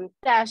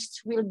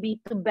tests will be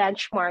to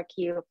benchmark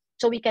you,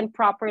 so we can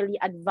properly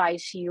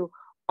advise you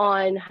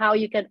on how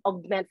you can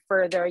augment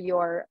further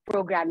your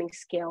programming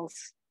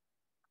skills.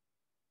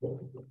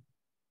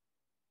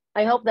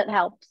 I hope that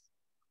helps.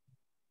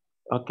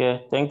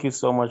 Okay, thank you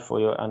so much for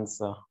your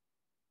answer.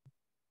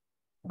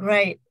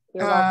 Great.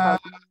 You're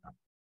welcome.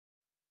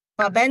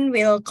 Ben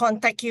will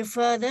contact you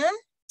further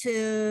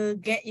to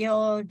get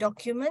your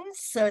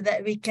documents so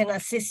that we can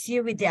assist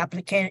you with the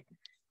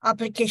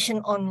application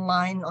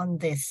online on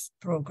this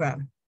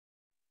program.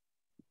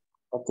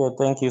 Okay,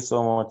 thank you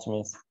so much,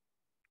 Miss.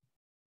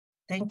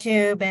 Thank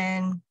you,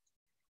 Ben.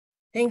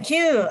 Thank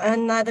you.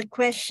 Another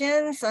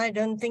questions? I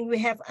don't think we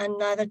have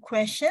another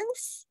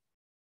questions.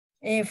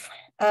 If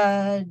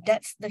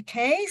that's the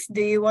case,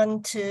 do you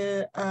want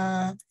to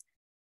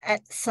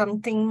add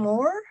something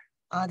more?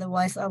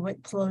 Otherwise, I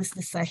would close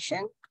the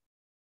session.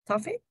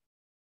 Tofi?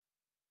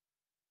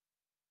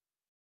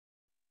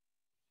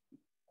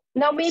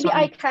 Now, maybe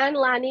I can,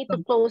 Lani,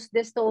 to close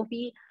this,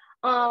 Tofi.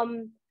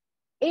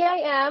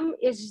 AIM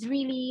is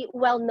really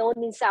well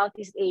known in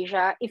Southeast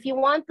Asia. If you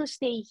want to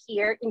stay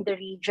here in the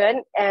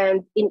region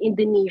and in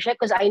Indonesia,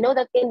 because I know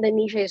that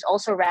Indonesia is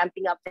also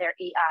ramping up their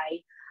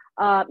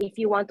AI. If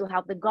you want to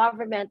help the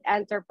government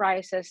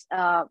enterprises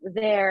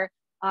there,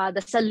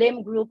 the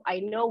Salim Group,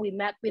 I know we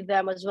met with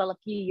them as well a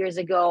few years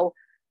ago.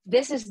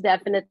 This is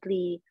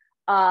definitely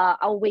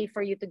a way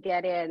for you to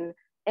get in.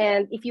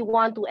 And if you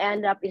want to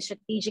end up in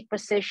strategic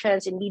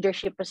positions, in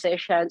leadership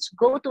positions,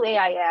 go to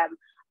AIM.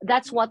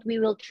 That's what we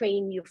will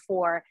train you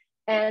for.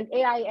 And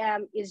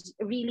AIM is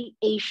really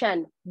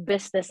Asian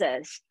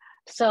businesses.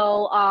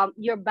 So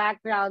your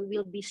background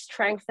will be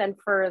strengthened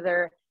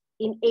further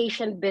in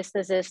Asian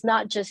businesses,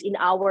 not just in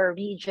our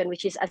region,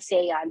 which is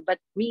ASEAN, but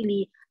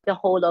really the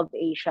whole of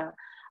Asia.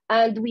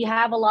 And we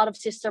have a lot of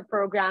sister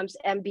programs,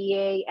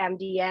 MBA,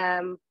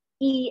 MDM,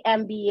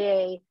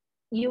 EMBA.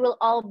 You will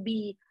all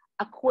be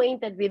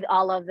acquainted with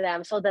all of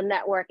them. So the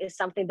network is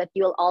something that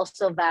you'll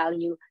also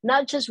value,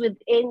 not just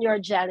within your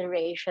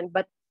generation,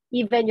 but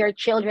even your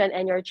children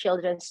and your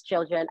children's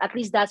children. At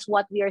least that's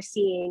what we are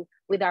seeing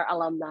with our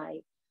alumni.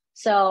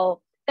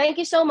 So thank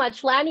you so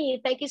much,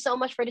 Lani. Thank you so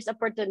much for this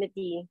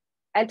opportunity.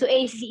 And to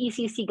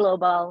AECC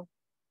Global.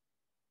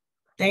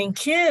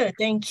 Thank you.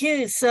 Thank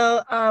you.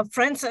 So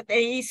friends at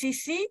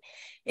AECC,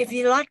 if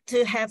you'd like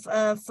to have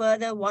a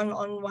further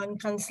one-on-one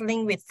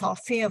counseling with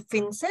Tofi or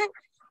Vincent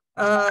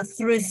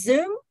through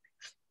Zoom,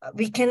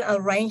 we can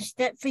arrange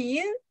that for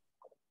you.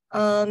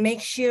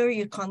 Make sure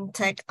you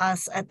contact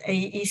us at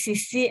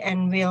AECC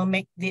and we'll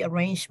make the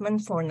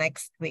arrangement for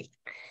next week.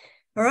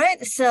 All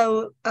right,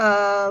 so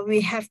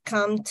we have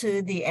come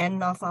to the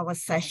end of our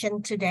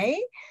session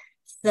today.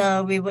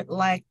 So we would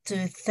like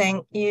to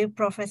thank you,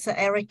 Professor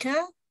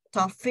Erika,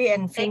 Tofi,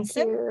 and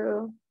Vincent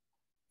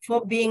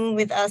for being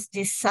with us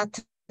this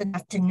Saturday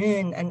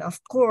afternoon. And of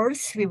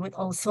course, we would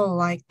also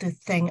like to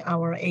thank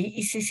our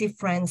AECC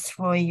friends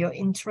for your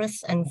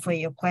interest and for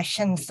your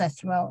questions as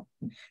well.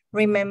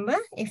 Remember,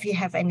 if you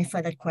have any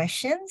further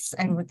questions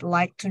and would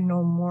like to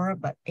know more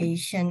about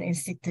Asian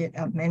Institute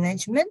of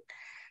Management,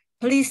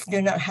 please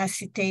do not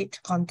hesitate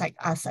to contact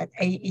us at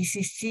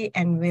AECC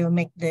and we'll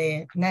make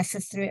the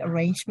necessary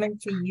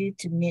arrangement for you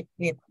to meet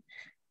with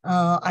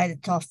either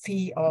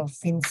Tofi or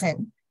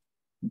Vincent.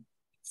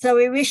 So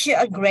we wish you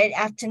a great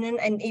afternoon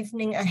and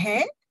evening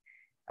ahead.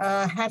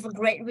 Have a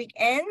great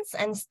weekend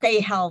and stay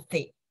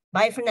healthy.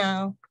 Bye for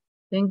now.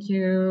 Thank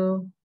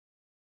you.